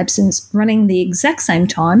in our absence, running the exact same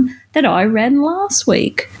time that I ran last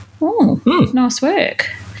week. Oh, nice work.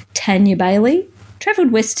 Tanya Bailey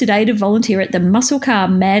travelled west today to volunteer at the Muscle Car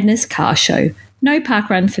Madness car show. No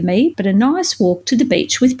parkrun for me, but a nice walk to the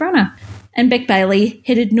beach with Brunner. And Beck Bailey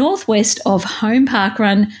headed northwest of home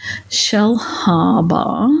parkrun Shell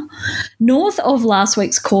Harbour, north of last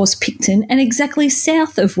week's course Picton, and exactly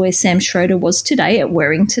south of where Sam Schroeder was today at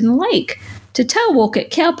Werrington Lake. To tailwalk at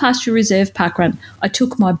Cow Pasture Reserve Parkrun, I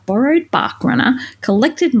took my borrowed bark runner,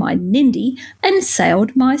 collected my Nindy, and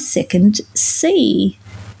sailed my second sea.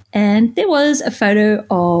 And there was a photo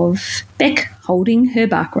of Beck holding her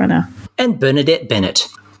bark runner. And Bernadette Bennett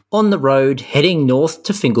on the road heading north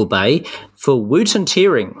to Fingal Bay for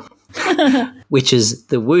Wootenteering, which is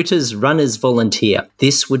the Wooters Runners Volunteer.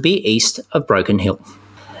 This would be east of Broken Hill.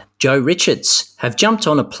 Joe Richards have jumped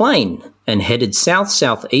on a plane and headed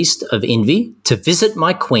south-southeast of Invi to visit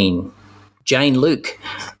my queen. Jane Luke,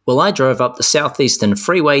 well, I drove up the southeastern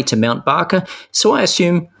freeway to Mount Barker, so I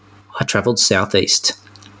assume I travelled southeast.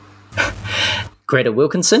 Greta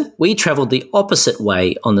Wilkinson, we travelled the opposite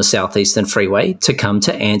way on the southeastern freeway to come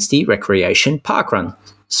to Anstey Recreation Parkrun,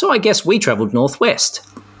 so I guess we travelled northwest.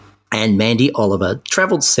 And Mandy Oliver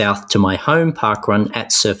travelled south to my home parkrun at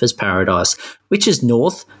Surfers Paradise, which is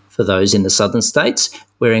north for those in the southern states,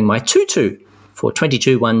 wearing my tutu for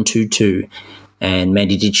 22122. And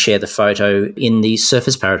Mandy did share the photo in the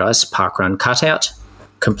Surfers Paradise parkrun cutout,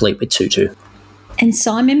 complete with tutu. And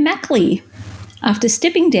Simon Mackley, after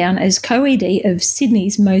stepping down as co-ED of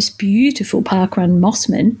Sydney's most beautiful parkrun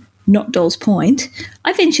Mossman, not Dolls Point,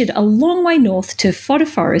 I ventured a long way north to Fodder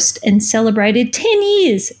Forest and celebrated 10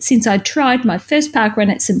 years since I tried my first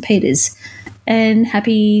parkrun at St Peter's. And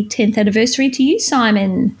happy 10th anniversary to you,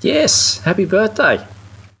 Simon. Yes, happy birthday.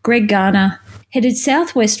 Greg Garner headed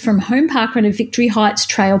southwest from home parkrun of Victory Heights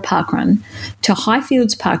Trail Parkrun to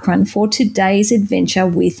Highfields Parkrun for today's adventure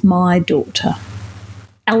with my daughter.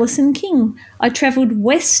 Alison King, I travelled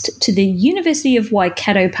west to the University of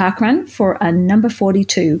Waikato Parkrun for a number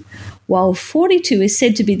 42. While 42 is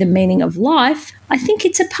said to be the meaning of life, I think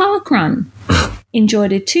it's a parkrun.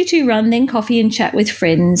 Enjoyed a tutu run, then coffee and chat with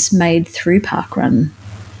friends made through parkrun.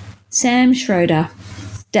 Sam Schroeder,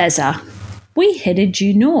 Dazza. We headed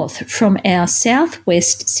due north from our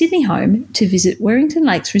southwest Sydney home to visit Werrington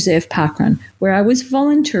Lakes Reserve Parkrun, where I was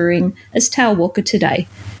volunteering as tailwalker today.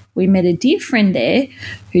 We met a dear friend there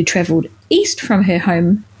who travelled east from her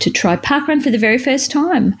home to try parkrun for the very first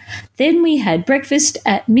time. Then we had breakfast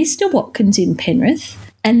at Mr. Watkins in Penrith,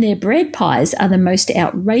 and their bread pies are the most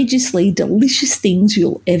outrageously delicious things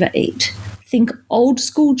you'll ever eat. Think old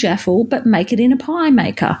school jaffle, but make it in a pie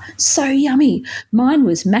maker. So yummy. Mine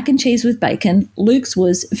was mac and cheese with bacon, Luke's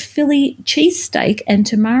was Philly cheesesteak, and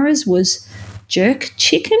Tamara's was jerk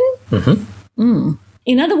chicken.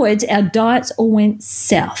 In other words, our diets all went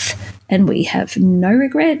south, and we have no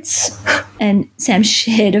regrets. And Sam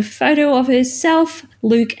shared a photo of herself,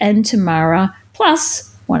 Luke and Tamara,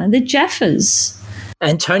 plus one of the Jaffas.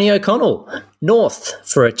 And Tony O'Connell, north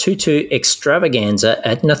for a tutu extravaganza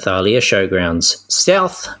at Nathalia Showgrounds.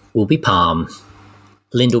 South will be Palm.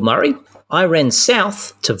 Lyndall Murray, I ran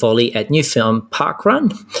south to volley at Newfound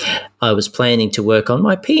Parkrun. I was planning to work on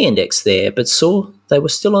my P-index there, but saw they were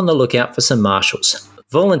still on the lookout for some marshals.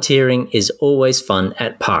 Volunteering is always fun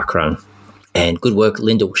at parkrun. And good work,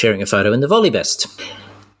 Lyndall, sharing a photo in the volley vest.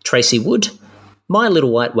 Tracy Wood, my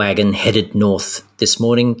little white wagon headed north this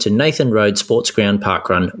morning to Nathan Road Sports Ground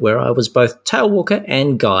Parkrun, where I was both tailwalker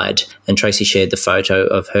and guide. And Tracy shared the photo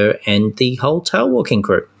of her and the whole tailwalking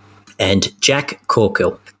crew. And Jack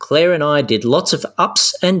Corkill. Claire and I did lots of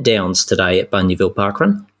ups and downs today at Bunyaville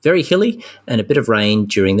Parkrun. Very hilly and a bit of rain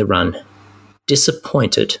during the run.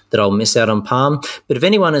 disappointed that I'll miss out on Palm, but if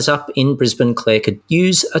anyone is up in Brisbane, Claire could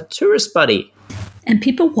use a tourist buddy. And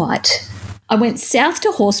Pippa White. I went south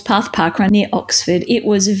to Horsepath Parkrun near Oxford. It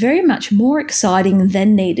was very much more exciting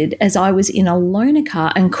than needed as I was in a loaner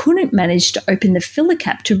car and couldn't manage to open the filler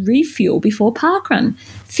cap to refuel before parkrun.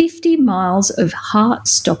 50 miles of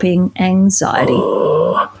heart-stopping anxiety.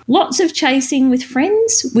 Lots of chasing with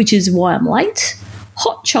friends, which is why I'm late.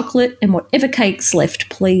 Hot chocolate and whatever cake's left,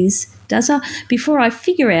 please, Dazza, before I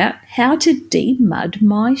figure out how to de-mud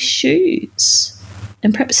my shoes.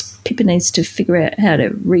 And perhaps Pippa needs to figure out how to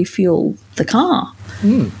refuel the car.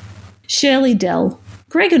 Shirley Dell.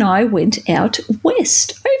 Greg and I went out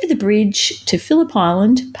west over the bridge to Phillip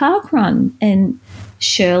Island Parkrun, and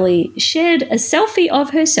Shirley shared a selfie of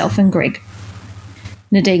herself and Greg.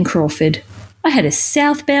 Nadine Crawford. I had a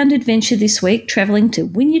southbound adventure this week travelling to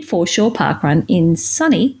Wynyard Foreshore Parkrun in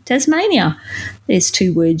sunny Tasmania. There's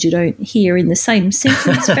two words you don't hear in the same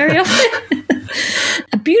sentence very often.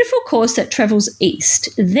 A beautiful course that travels east,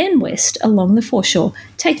 then west along the foreshore,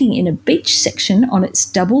 taking in a beach section on its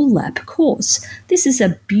double lap course. This is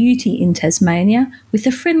a beauty in Tasmania with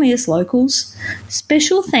the friendliest locals.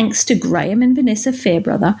 Special thanks to Graham and Vanessa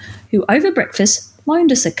Fairbrother, who over breakfast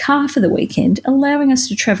loaned us a car for the weekend, allowing us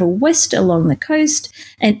to travel west along the coast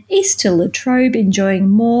and east to Latrobe, enjoying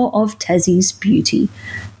more of Tassie's beauty.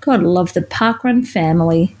 God, love the Parkrun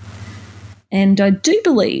family. And I do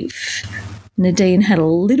believe Nadine had a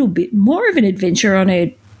little bit more of an adventure on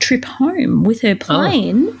her trip home with her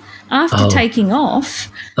plane after taking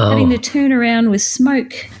off, having to turn around with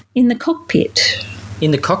smoke in the cockpit.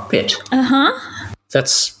 In the cockpit? Uh-huh.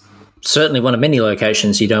 That's certainly one of many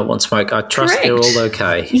locations you don't want smoke. I trust they're all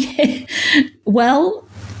okay. Yeah. Well,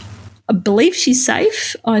 I believe she's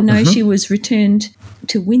safe. I know she was returned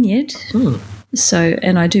to Wynyard. So,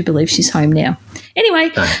 and I do believe she's home now.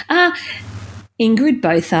 Anyway, Ingrid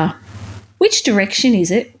Botha. Which direction is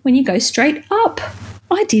it when you go straight up?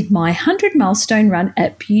 I did my 100 milestone run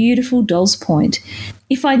at beautiful Dolls Point.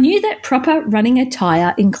 If I knew that proper running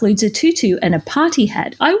attire includes a tutu and a party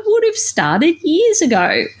hat, I would have started years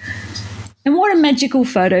ago. And what a magical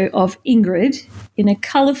photo of Ingrid in a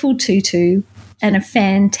colourful tutu and a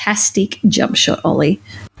fantastic jump shot, Olly.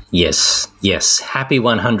 Yes. Happy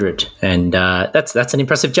 100. And that's an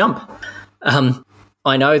impressive jump.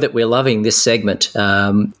 I know that we're loving this segment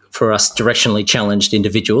for us directionally challenged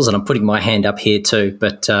individuals, and I'm putting my hand up here too,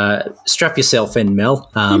 but strap yourself in,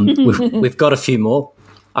 Mel. We've got a few more.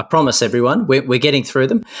 I promise everyone, we're getting through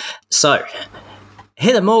them. So,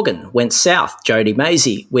 Heather Morgan went south. Jodie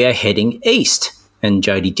Maisie, we are heading east. And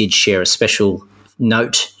Jodie did share a special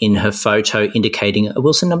note in her photo indicating a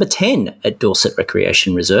Wilson number 10 at Dorset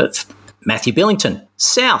Recreation Reserve. Matthew Billington,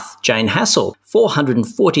 south. Jane Hassel,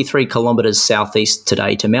 443 kilometres southeast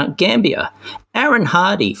today to Mount Gambier. Aaron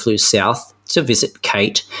Hardy flew south to visit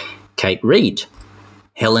Kate Reid.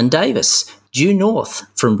 Helen Davis, due north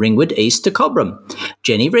from Ringwood east to Cobram.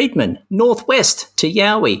 Jenny Reedman, northwest to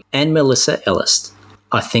Yowie. And Melissa Ellis,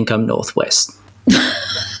 I think I'm northwest.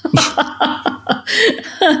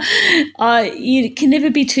 You can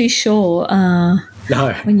never be too sure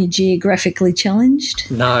no. when you're geographically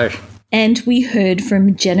challenged. No. And we heard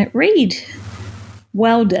from Janet Reid.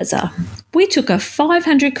 Well, Dazza, we took a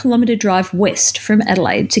 500-kilometre drive west from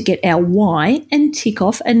Adelaide to get our Y and tick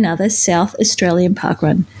off another South Australian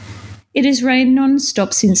parkrun. It has rained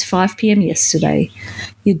non-stop since 5 p.m. yesterday.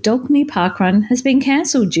 Your Dalkney parkrun has been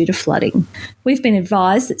cancelled due to flooding. We've been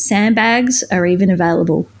advised that sandbags are even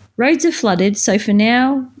available. Roads are flooded, so for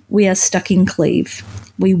now we are stuck in Cleve.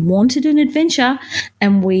 We wanted an adventure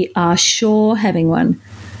and we are sure having one.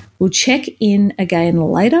 We'll check in again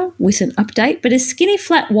later with an update, but a skinny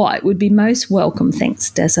flat white would be most welcome,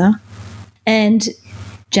 thanks, Dazza. And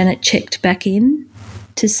Janet checked back in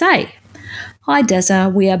to say, Hi,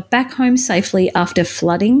 Dazza, we are back home safely after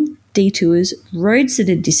flooding, detours, roads that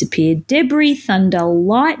had disappeared, debris, thunder,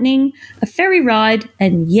 lightning, a ferry ride,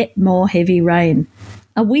 and yet more heavy rain.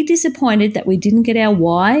 Are we disappointed that we didn't get our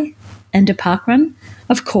Y and a parkrun?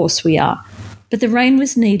 Of course we are, but the rain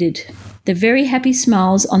was needed. The very happy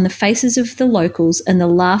smiles on the faces of the locals and the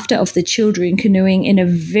laughter of the children canoeing in a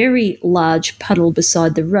very large puddle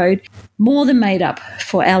beside the road more than made up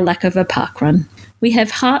for our lack of a parkrun. We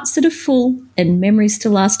have hearts that are full and memories to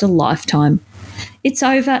last a lifetime. It's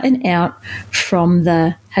over and out from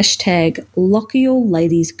the hashtag Lochiel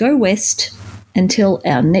Ladies Go West until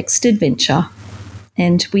our next adventure.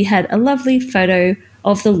 And we had a lovely photo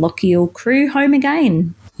of the Lochiel crew home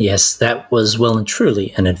again. Yes, that was well and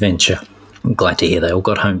truly an adventure. I'm glad to hear they all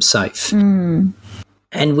got home safe.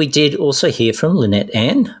 And we did also hear from Lynette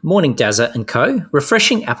Ann. Morning, Dazza and co.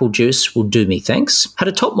 Refreshing apple juice will do me, thanks. Had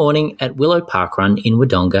a top morning at Willow Parkrun in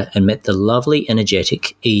Wodonga and met the lovely,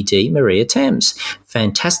 energetic ED Maria Tams.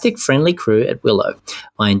 Fantastic, friendly crew at Willow.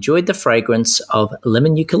 I enjoyed the fragrance of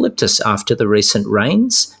lemon eucalyptus after the recent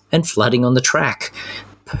rains and flooding on the track.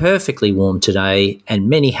 Perfectly warm today and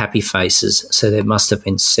many happy faces, so there must have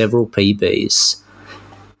been several PBs.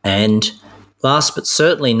 And last but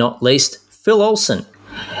certainly not least, Phil Olsen.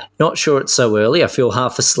 Not sure it's so early, I feel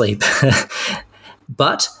half asleep.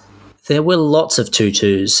 But there were lots of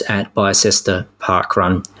tutus at Bicester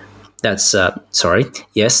Parkrun. That's,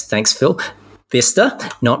 yes, thanks, Phil. Bicester,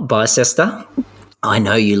 not Bicester. I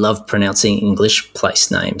know you love pronouncing English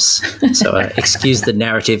place names, so excuse the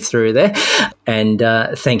narrative through there. And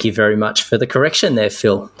thank you very much for the correction there,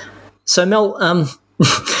 Phil. So, Mel,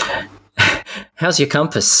 how's your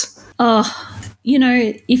compass? Oh,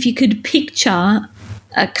 if you could picture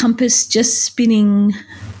a compass just spinning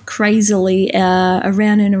crazily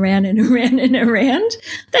around and around and around and around,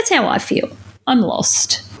 that's how I feel. I'm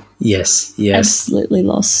lost. Yes. Absolutely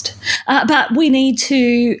lost. But we need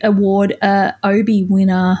to award a Obie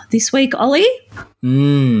winner this week, Olly.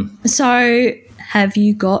 So have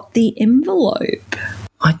you got the envelope?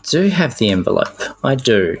 I do have the envelope. I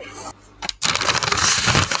do.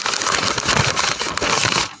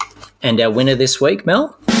 And our winner this week,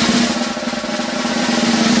 Mel?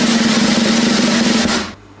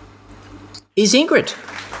 Is Ingrid.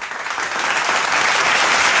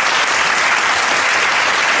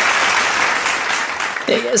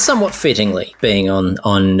 Somewhat fittingly, being on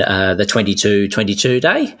the 22-22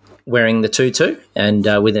 day, wearing the tutu and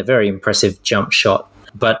with a very impressive jump shot.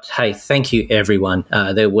 But, hey, thank you, everyone.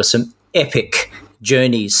 There were some epic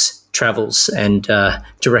journeys, travels and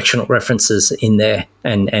directional references in there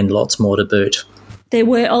and lots more to boot. There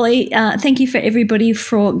were, Olly. Thank you for everybody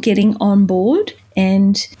for getting on board.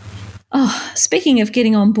 And, speaking of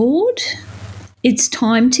getting on board, it's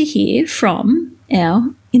time to hear from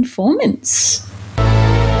our informants.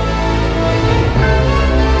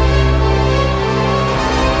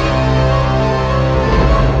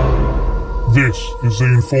 This is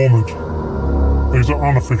the informant. These are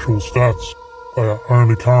unofficial stats. They are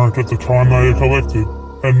only current at the time they are collected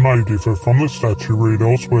and may differ from the stats you read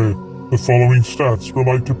elsewhere. The following stats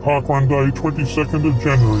relate to Parkrun Day 22nd of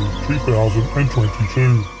January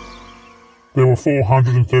 2022. There were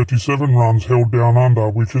 437 runs held down under,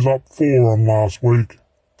 which is up 4 on last week.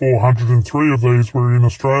 403 of these were in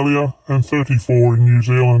Australia and 34 in New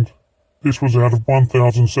Zealand. This was out of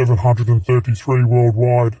 1,733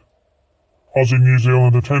 worldwide. Aussie-New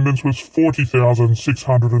Zealand attendance was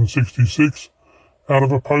 40,666 out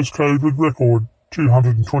of a post-COVID record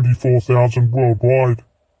 224,000 worldwide.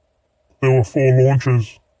 There were 4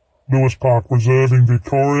 launches, Lewis Park Reserve in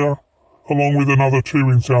Victoria, along with another 2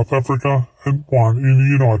 in South Africa and 1 in the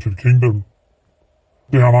United Kingdom.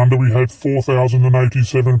 Down under we had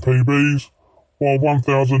 4,087 PBs, while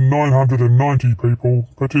 1,990 people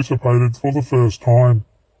participated for the first time.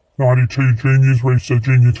 92 juniors reached their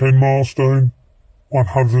Junior 10 milestone,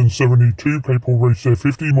 172 people reached their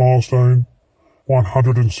 50 milestone,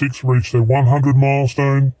 106 reached their 100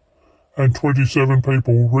 milestone, and 27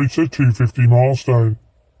 people reached their 250 milestone.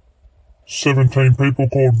 17 people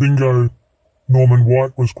called bingo. Norman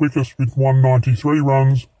White was quickest with 193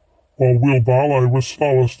 runs, while Will Barlow was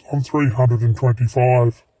slowest on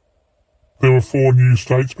 325. There were 4 new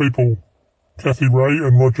statespeople. Kathy Ray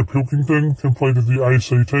and Roger Pilkington completed the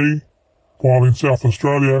ACT, while in South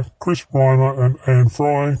Australia, Chris Reimer and Anne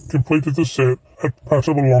Fry completed the set at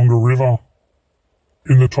Patabulonga River.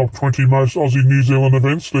 In the top 20 most Aussie New Zealand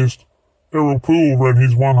events list, Errol Poole ran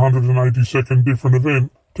his 182nd different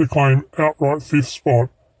event to claim outright 5th spot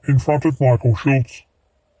in front of Michael Schultz.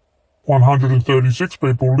 136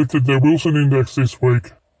 people lifted their Wilson Index this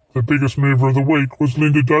week. The biggest mover of the week was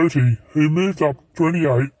Linda Doty, who moved up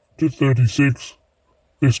 28 to 36.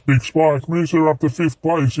 This big spike moves her up to 5th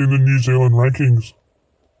place in the New Zealand rankings.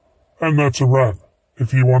 And that's a wrap.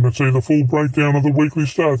 If you want to see the full breakdown of the weekly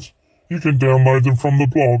stats, you can download them from the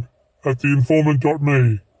blog at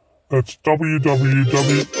theinformant.me. That's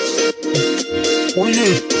www. What are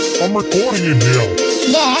you? I'm recording in here.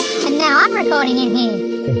 Yeah, and now I'm recording in here.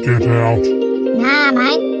 Oh, get out. Nah,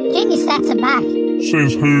 mate. Junior stats are back.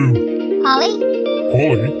 Says who? Olly?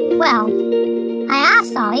 Olly? Well, I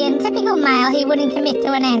asked Olly, and typical male, he wouldn't commit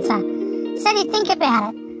to an answer. Said he'd think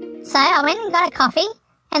about it. So I went and got a coffee,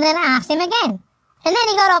 and then I asked him again. And then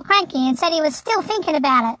he got all cranky and said he was still thinking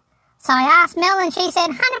about it. So I asked Mel, and she said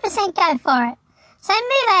 100% go for it. So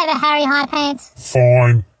move over, Harry Highpants.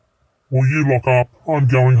 Fine. Will you lock up? I'm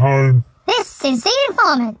going home. This is The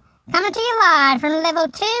Informant, coming to you live from level 2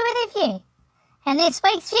 with a view. And this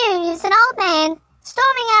week's view is an old man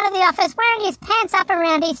storming out of the office wearing his pants up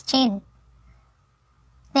around his chin.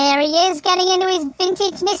 There he is, getting into his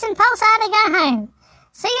vintage Nissan Pulsar to go home.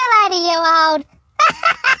 See you later, you old...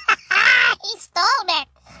 He stole it.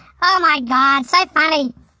 Oh my God, so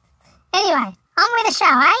funny. Anyway, on with the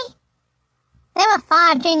show, eh? There were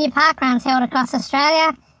 5 junior parkruns held across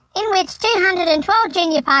Australia, in which 212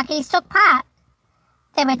 junior parkies took part.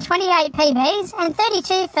 There were 28 PBs and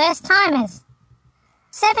 32 first-timers.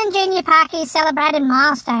 7 junior parkies celebrated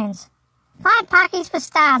milestones. 5 parkies were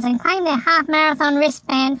stars and claimed their half-marathon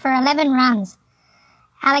wristband for 11 runs.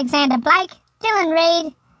 Alexander Blake, Dylan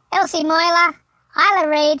Reid, Elsie Moyler, Isla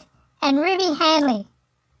Reid and Ruby Handley.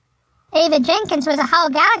 Eva Jenkins was a whole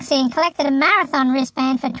galaxy and collected a marathon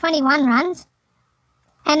wristband for 21 runs.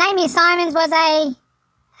 And Amy Simons was a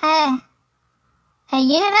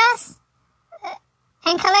universe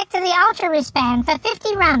and collected the ultra wristband for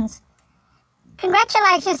 50 runs.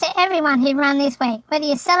 Congratulations to everyone who ran this week, whether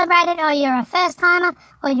you celebrated or you're a first-timer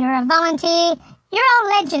or you're a volunteer. You're all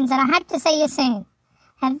legends and I hope to see you soon.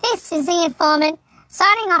 And this is The Informant,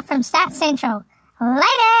 signing off from Stats Central.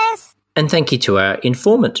 Laters! And thank you to our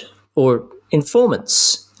informant, or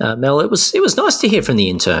informants. Mel, it was nice to hear from the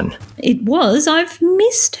intern. It was. I've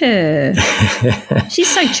missed her. She's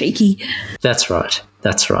so cheeky. That's right.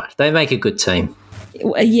 They make a good team.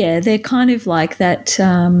 Yeah, they're kind of like that,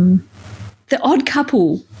 the odd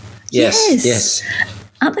couple. Yes.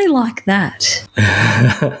 Aren't they like that?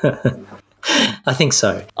 I think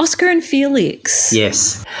so. Oscar and Felix.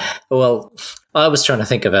 Yes. Well, I was trying to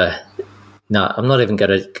think of no, I'm not even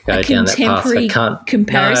going to go down that path. I can't.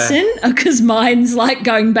 Comparison? Because mine's like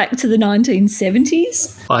going back to the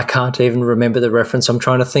 1970s. I can't even remember the reference I'm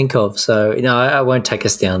trying to think of. So, no, I won't take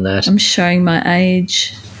us down that. I'm showing my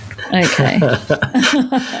age. Okay.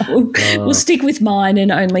 We'll stick with mine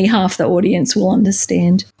and only half the audience will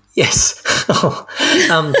understand. Yes.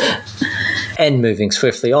 And moving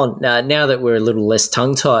swiftly on, now that we're a little less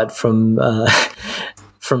tongue-tied from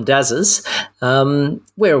Dazza's,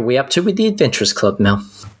 where are we up to with the Adventurers Club, Mel?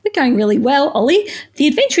 We're going really well, Ollie. The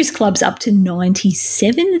Adventurers Club's up to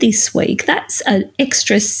 97 this week. That's an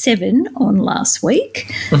extra 7 on last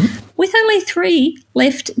week, with only 3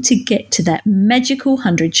 left to get to that magical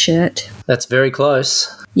 100 shirt. That's very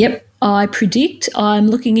close. Yep. I'm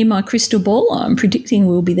looking in my crystal ball, I'm predicting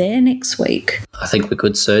we'll be there next week. I think we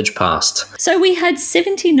could surge past. So we had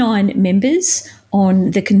 79 members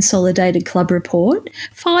on the Consolidated Club Report,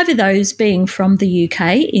 5 of those being from the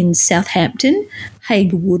UK in Southampton,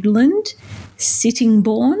 Hague Woodland,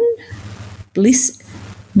 Sittingbourne, Bicester,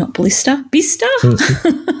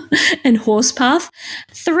 and Horsepath,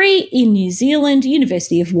 3 in New Zealand,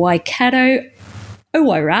 University of Waikato,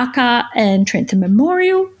 Owairaka and Trentham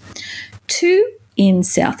Memorial, 2 in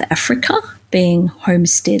South Africa, being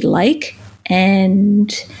Homestead Lake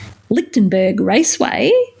and Lichtenberg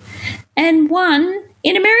Raceway, and 1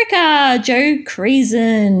 in America, Joe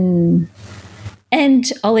Creason.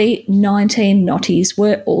 And Ollie, 19 Notties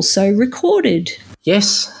were also recorded.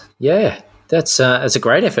 Yes, yeah, that's a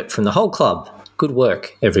great effort from the whole club. Good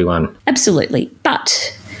work, everyone. Absolutely,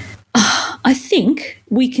 but I think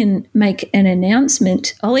we can make an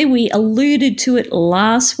announcement. Ollie, we alluded to it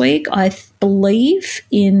last week, I believe,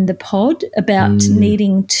 in the pod about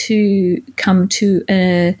needing to come to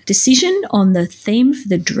a decision on the theme for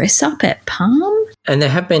the dress-up at Palm. And there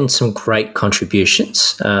have been some great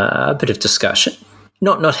contributions, a bit of discussion.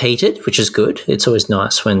 Not heated, which is good. It's always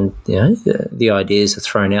nice when the ideas are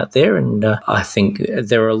thrown out there, and I think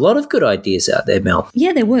there are a lot of good ideas out there, Mel.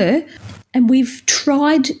 Yeah, there were. And we've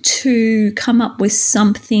tried to come up with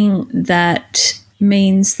something that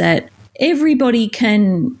means that everybody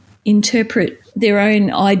can interpret their own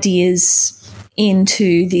ideas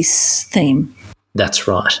into this theme. That's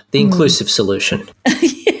right. The inclusive solution.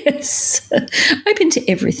 Yes. Open to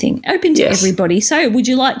everything. Open to everybody. So would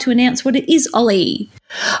you like to announce what it is, Ollie?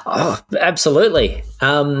 Oh, absolutely.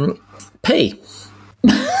 P.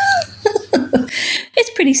 It's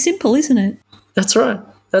pretty simple, isn't it? That's right.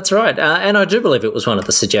 And I do believe it was one of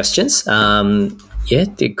the suggestions.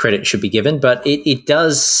 The credit should be given, but it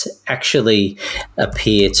does actually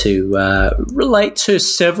appear to relate to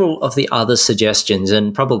several of the other suggestions,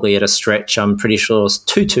 and probably at a stretch, I'm pretty sure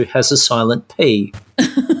Tutu has a silent P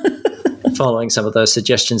following some of those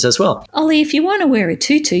suggestions as well. Ollie, if you want to wear a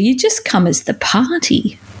tutu, you just come as the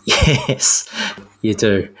party. Yes, you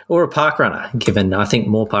do. Or a parkrunner, given I think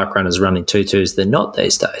more parkrunners run in tutus than not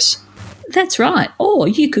these days. That's right. Or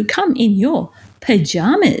you could come in your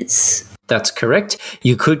pyjamas. That's correct.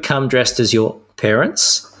 You could come dressed as your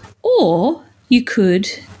parents Or you could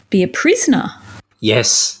be a prisoner.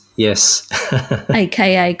 Yes.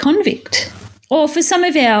 AKA convict. Or for some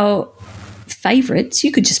of our favourites,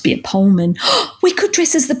 you could just be a poleman. We could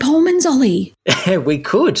dress as the polemans, Olly. We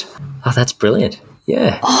could. Oh, that's brilliant.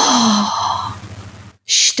 Yeah. Oh,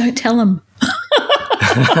 shh, don't tell them.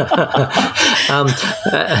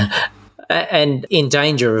 And in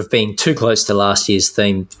danger of being too close to last year's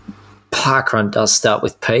theme, parkrun does start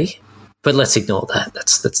with P. But let's ignore that.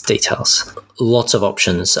 That's details. Lots of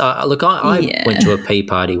options. Look, I went to a pea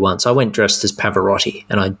party once. I went dressed as Pavarotti,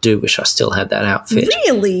 and I do wish I still had that outfit.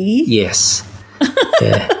 Really? Yes.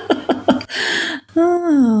 Yeah.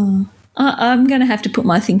 Oh, I'm going to have to put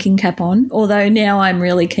my thinking cap on, although now I'm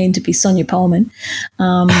really keen to be Sonia Pullman.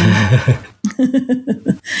 I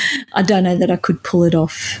don't know that I could pull it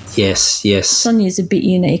off. Yes. Sonia's a bit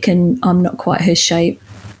unique, and I'm not quite her shape.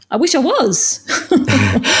 I wish I was.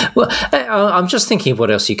 Well, I'm just thinking of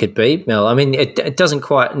what else you could be, Mel. I mean, it doesn't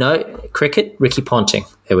quite. No, cricket, Ricky Ponting.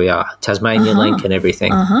 There we are. Tasmania Link and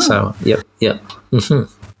everything. So, yep.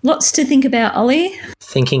 Mm-hmm. Lots to think about, Olly.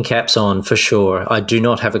 Thinking caps on for sure. I do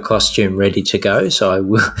not have a costume ready to go, so I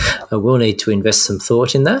will need to invest some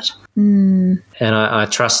thought in that. Mm. And I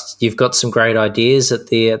trust you've got some great ideas at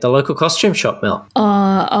the local costume shop, Mel.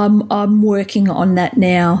 I'm working on that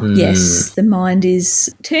now. Yes, the mind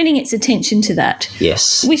is turning its attention to that.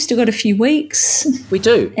 Yes. We've still got a few weeks. We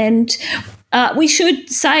do. And we should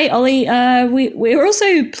say, Olly, we're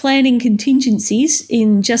also planning contingencies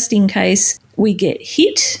just in case we get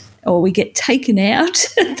hit or we get taken out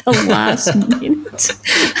at the last minute.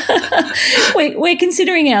 We're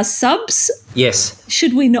considering our subs. Yes.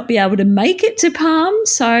 Should we not be able to make it to Palm?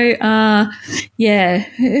 So,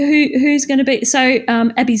 who's going to be? So,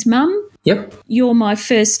 Abby's mum. Yep. You're my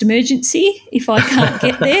first emergency if I can't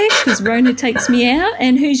get there because Rona takes me out.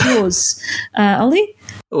 And who's yours, Olly?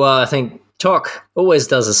 Well, I think Tok always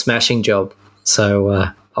does a smashing job.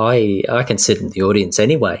 So I can sit in the audience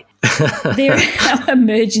anyway. They're our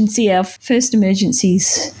first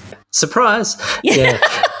emergencies. Surprise. Yeah.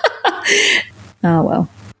 Oh, well.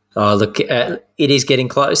 Oh, look, it is getting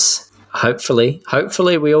close. Hopefully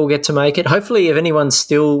we all get to make it. Hopefully if anyone's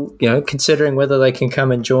still, considering whether they can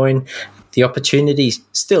come and join, the opportunity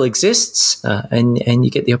still exists and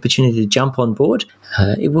you get the opportunity to jump on board.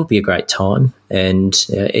 It will be a great time and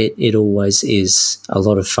it always is a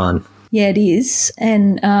lot of fun. Yeah, it is.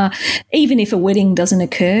 And even if a wedding doesn't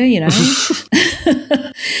occur,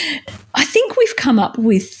 I think we've come up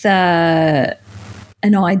with an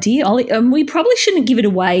idea, Olly. We probably shouldn't give it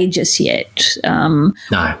away just yet. No,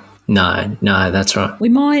 that's right. We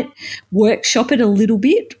might workshop it a little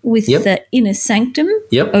bit with the inner sanctum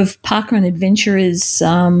of Parkrun Adventurers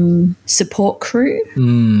support crew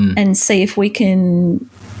and see if we can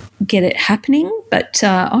get it happening. But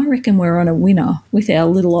I reckon we're on a winner with our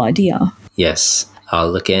little idea. Yes. Oh,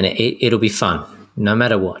 look, and it'll be fun. No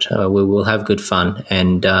matter what, we will have good fun.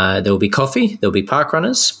 And there will be coffee, there will be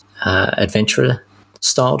parkrunners,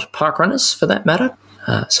 adventurer-styled parkrunners for that matter.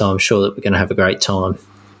 So I'm sure that we're going to have a great time.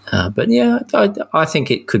 But, yeah, I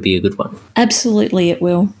think it could be a good one. Absolutely it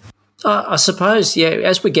will. I suppose,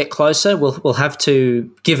 as we get closer, we'll have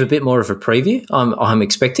to give a bit more of a preview. I'm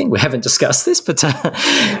expecting. We haven't discussed this, but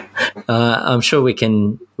I'm sure we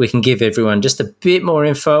can give everyone just a bit more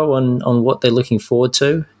info on what they're looking forward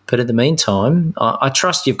to. But in the meantime, I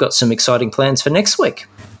trust you've got some exciting plans for next week.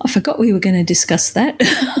 I forgot we were going to discuss that.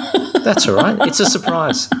 That's all right. It's a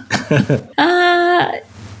surprise.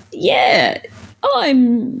 Yeah,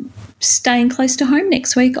 I'm staying close to home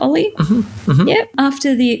next week, Olly. Yep.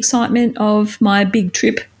 After the excitement of my big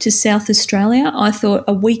trip to South Australia, I thought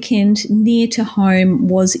a weekend near to home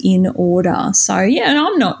was in order. So, and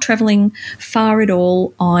I'm not travelling far at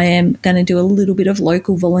all. I am going to do a little bit of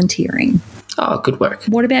local volunteering. Oh, good work.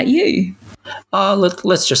 What about you?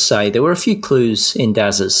 Let's just say there were a few clues in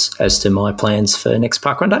Dazza's as to my plans for next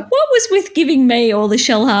parkrun day. What was with giving me all the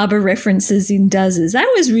Shell Harbour references in Dazza's?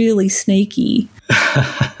 That was really sneaky.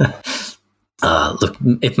 Look,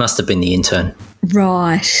 it must have been the intern.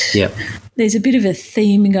 Right. Yep. There's a bit of a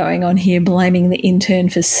theme going on here, blaming the intern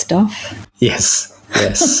for stuff. Yes.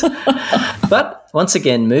 But once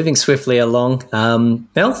again, moving swiftly along,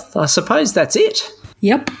 Mel, I suppose that's it.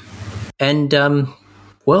 Yep. And,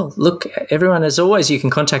 well, look, everyone, as always, you can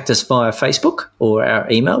contact us via Facebook or our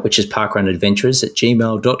email, which is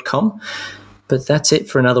parkrunadventures@gmail.com. But that's it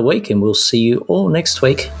for another week, and we'll see you all next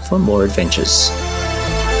week for more adventures.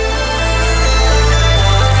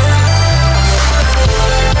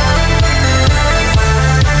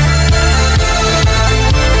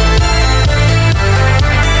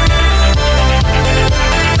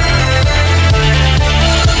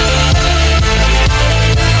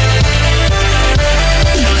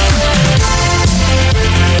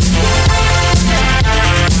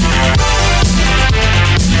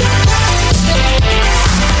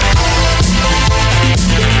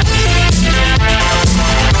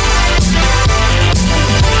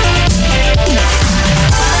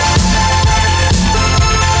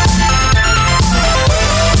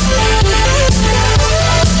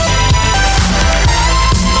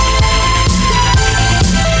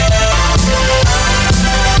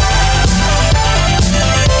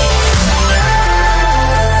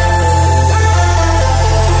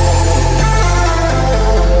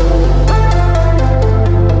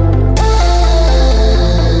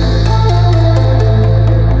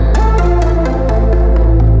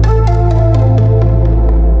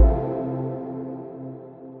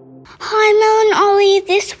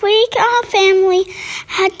 This week our family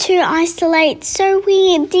had to isolate, so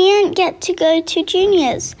we didn't get to go to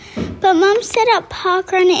juniors. But Mum set up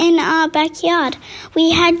parkrun in our backyard.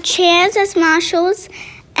 We had chairs as marshals,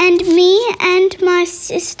 and me and my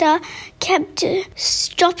sister kept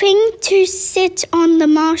stopping to sit on the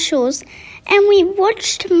marshals, and we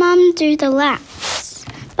watched Mum do the laps.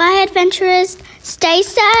 Bye, adventurers. Stay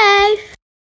safe.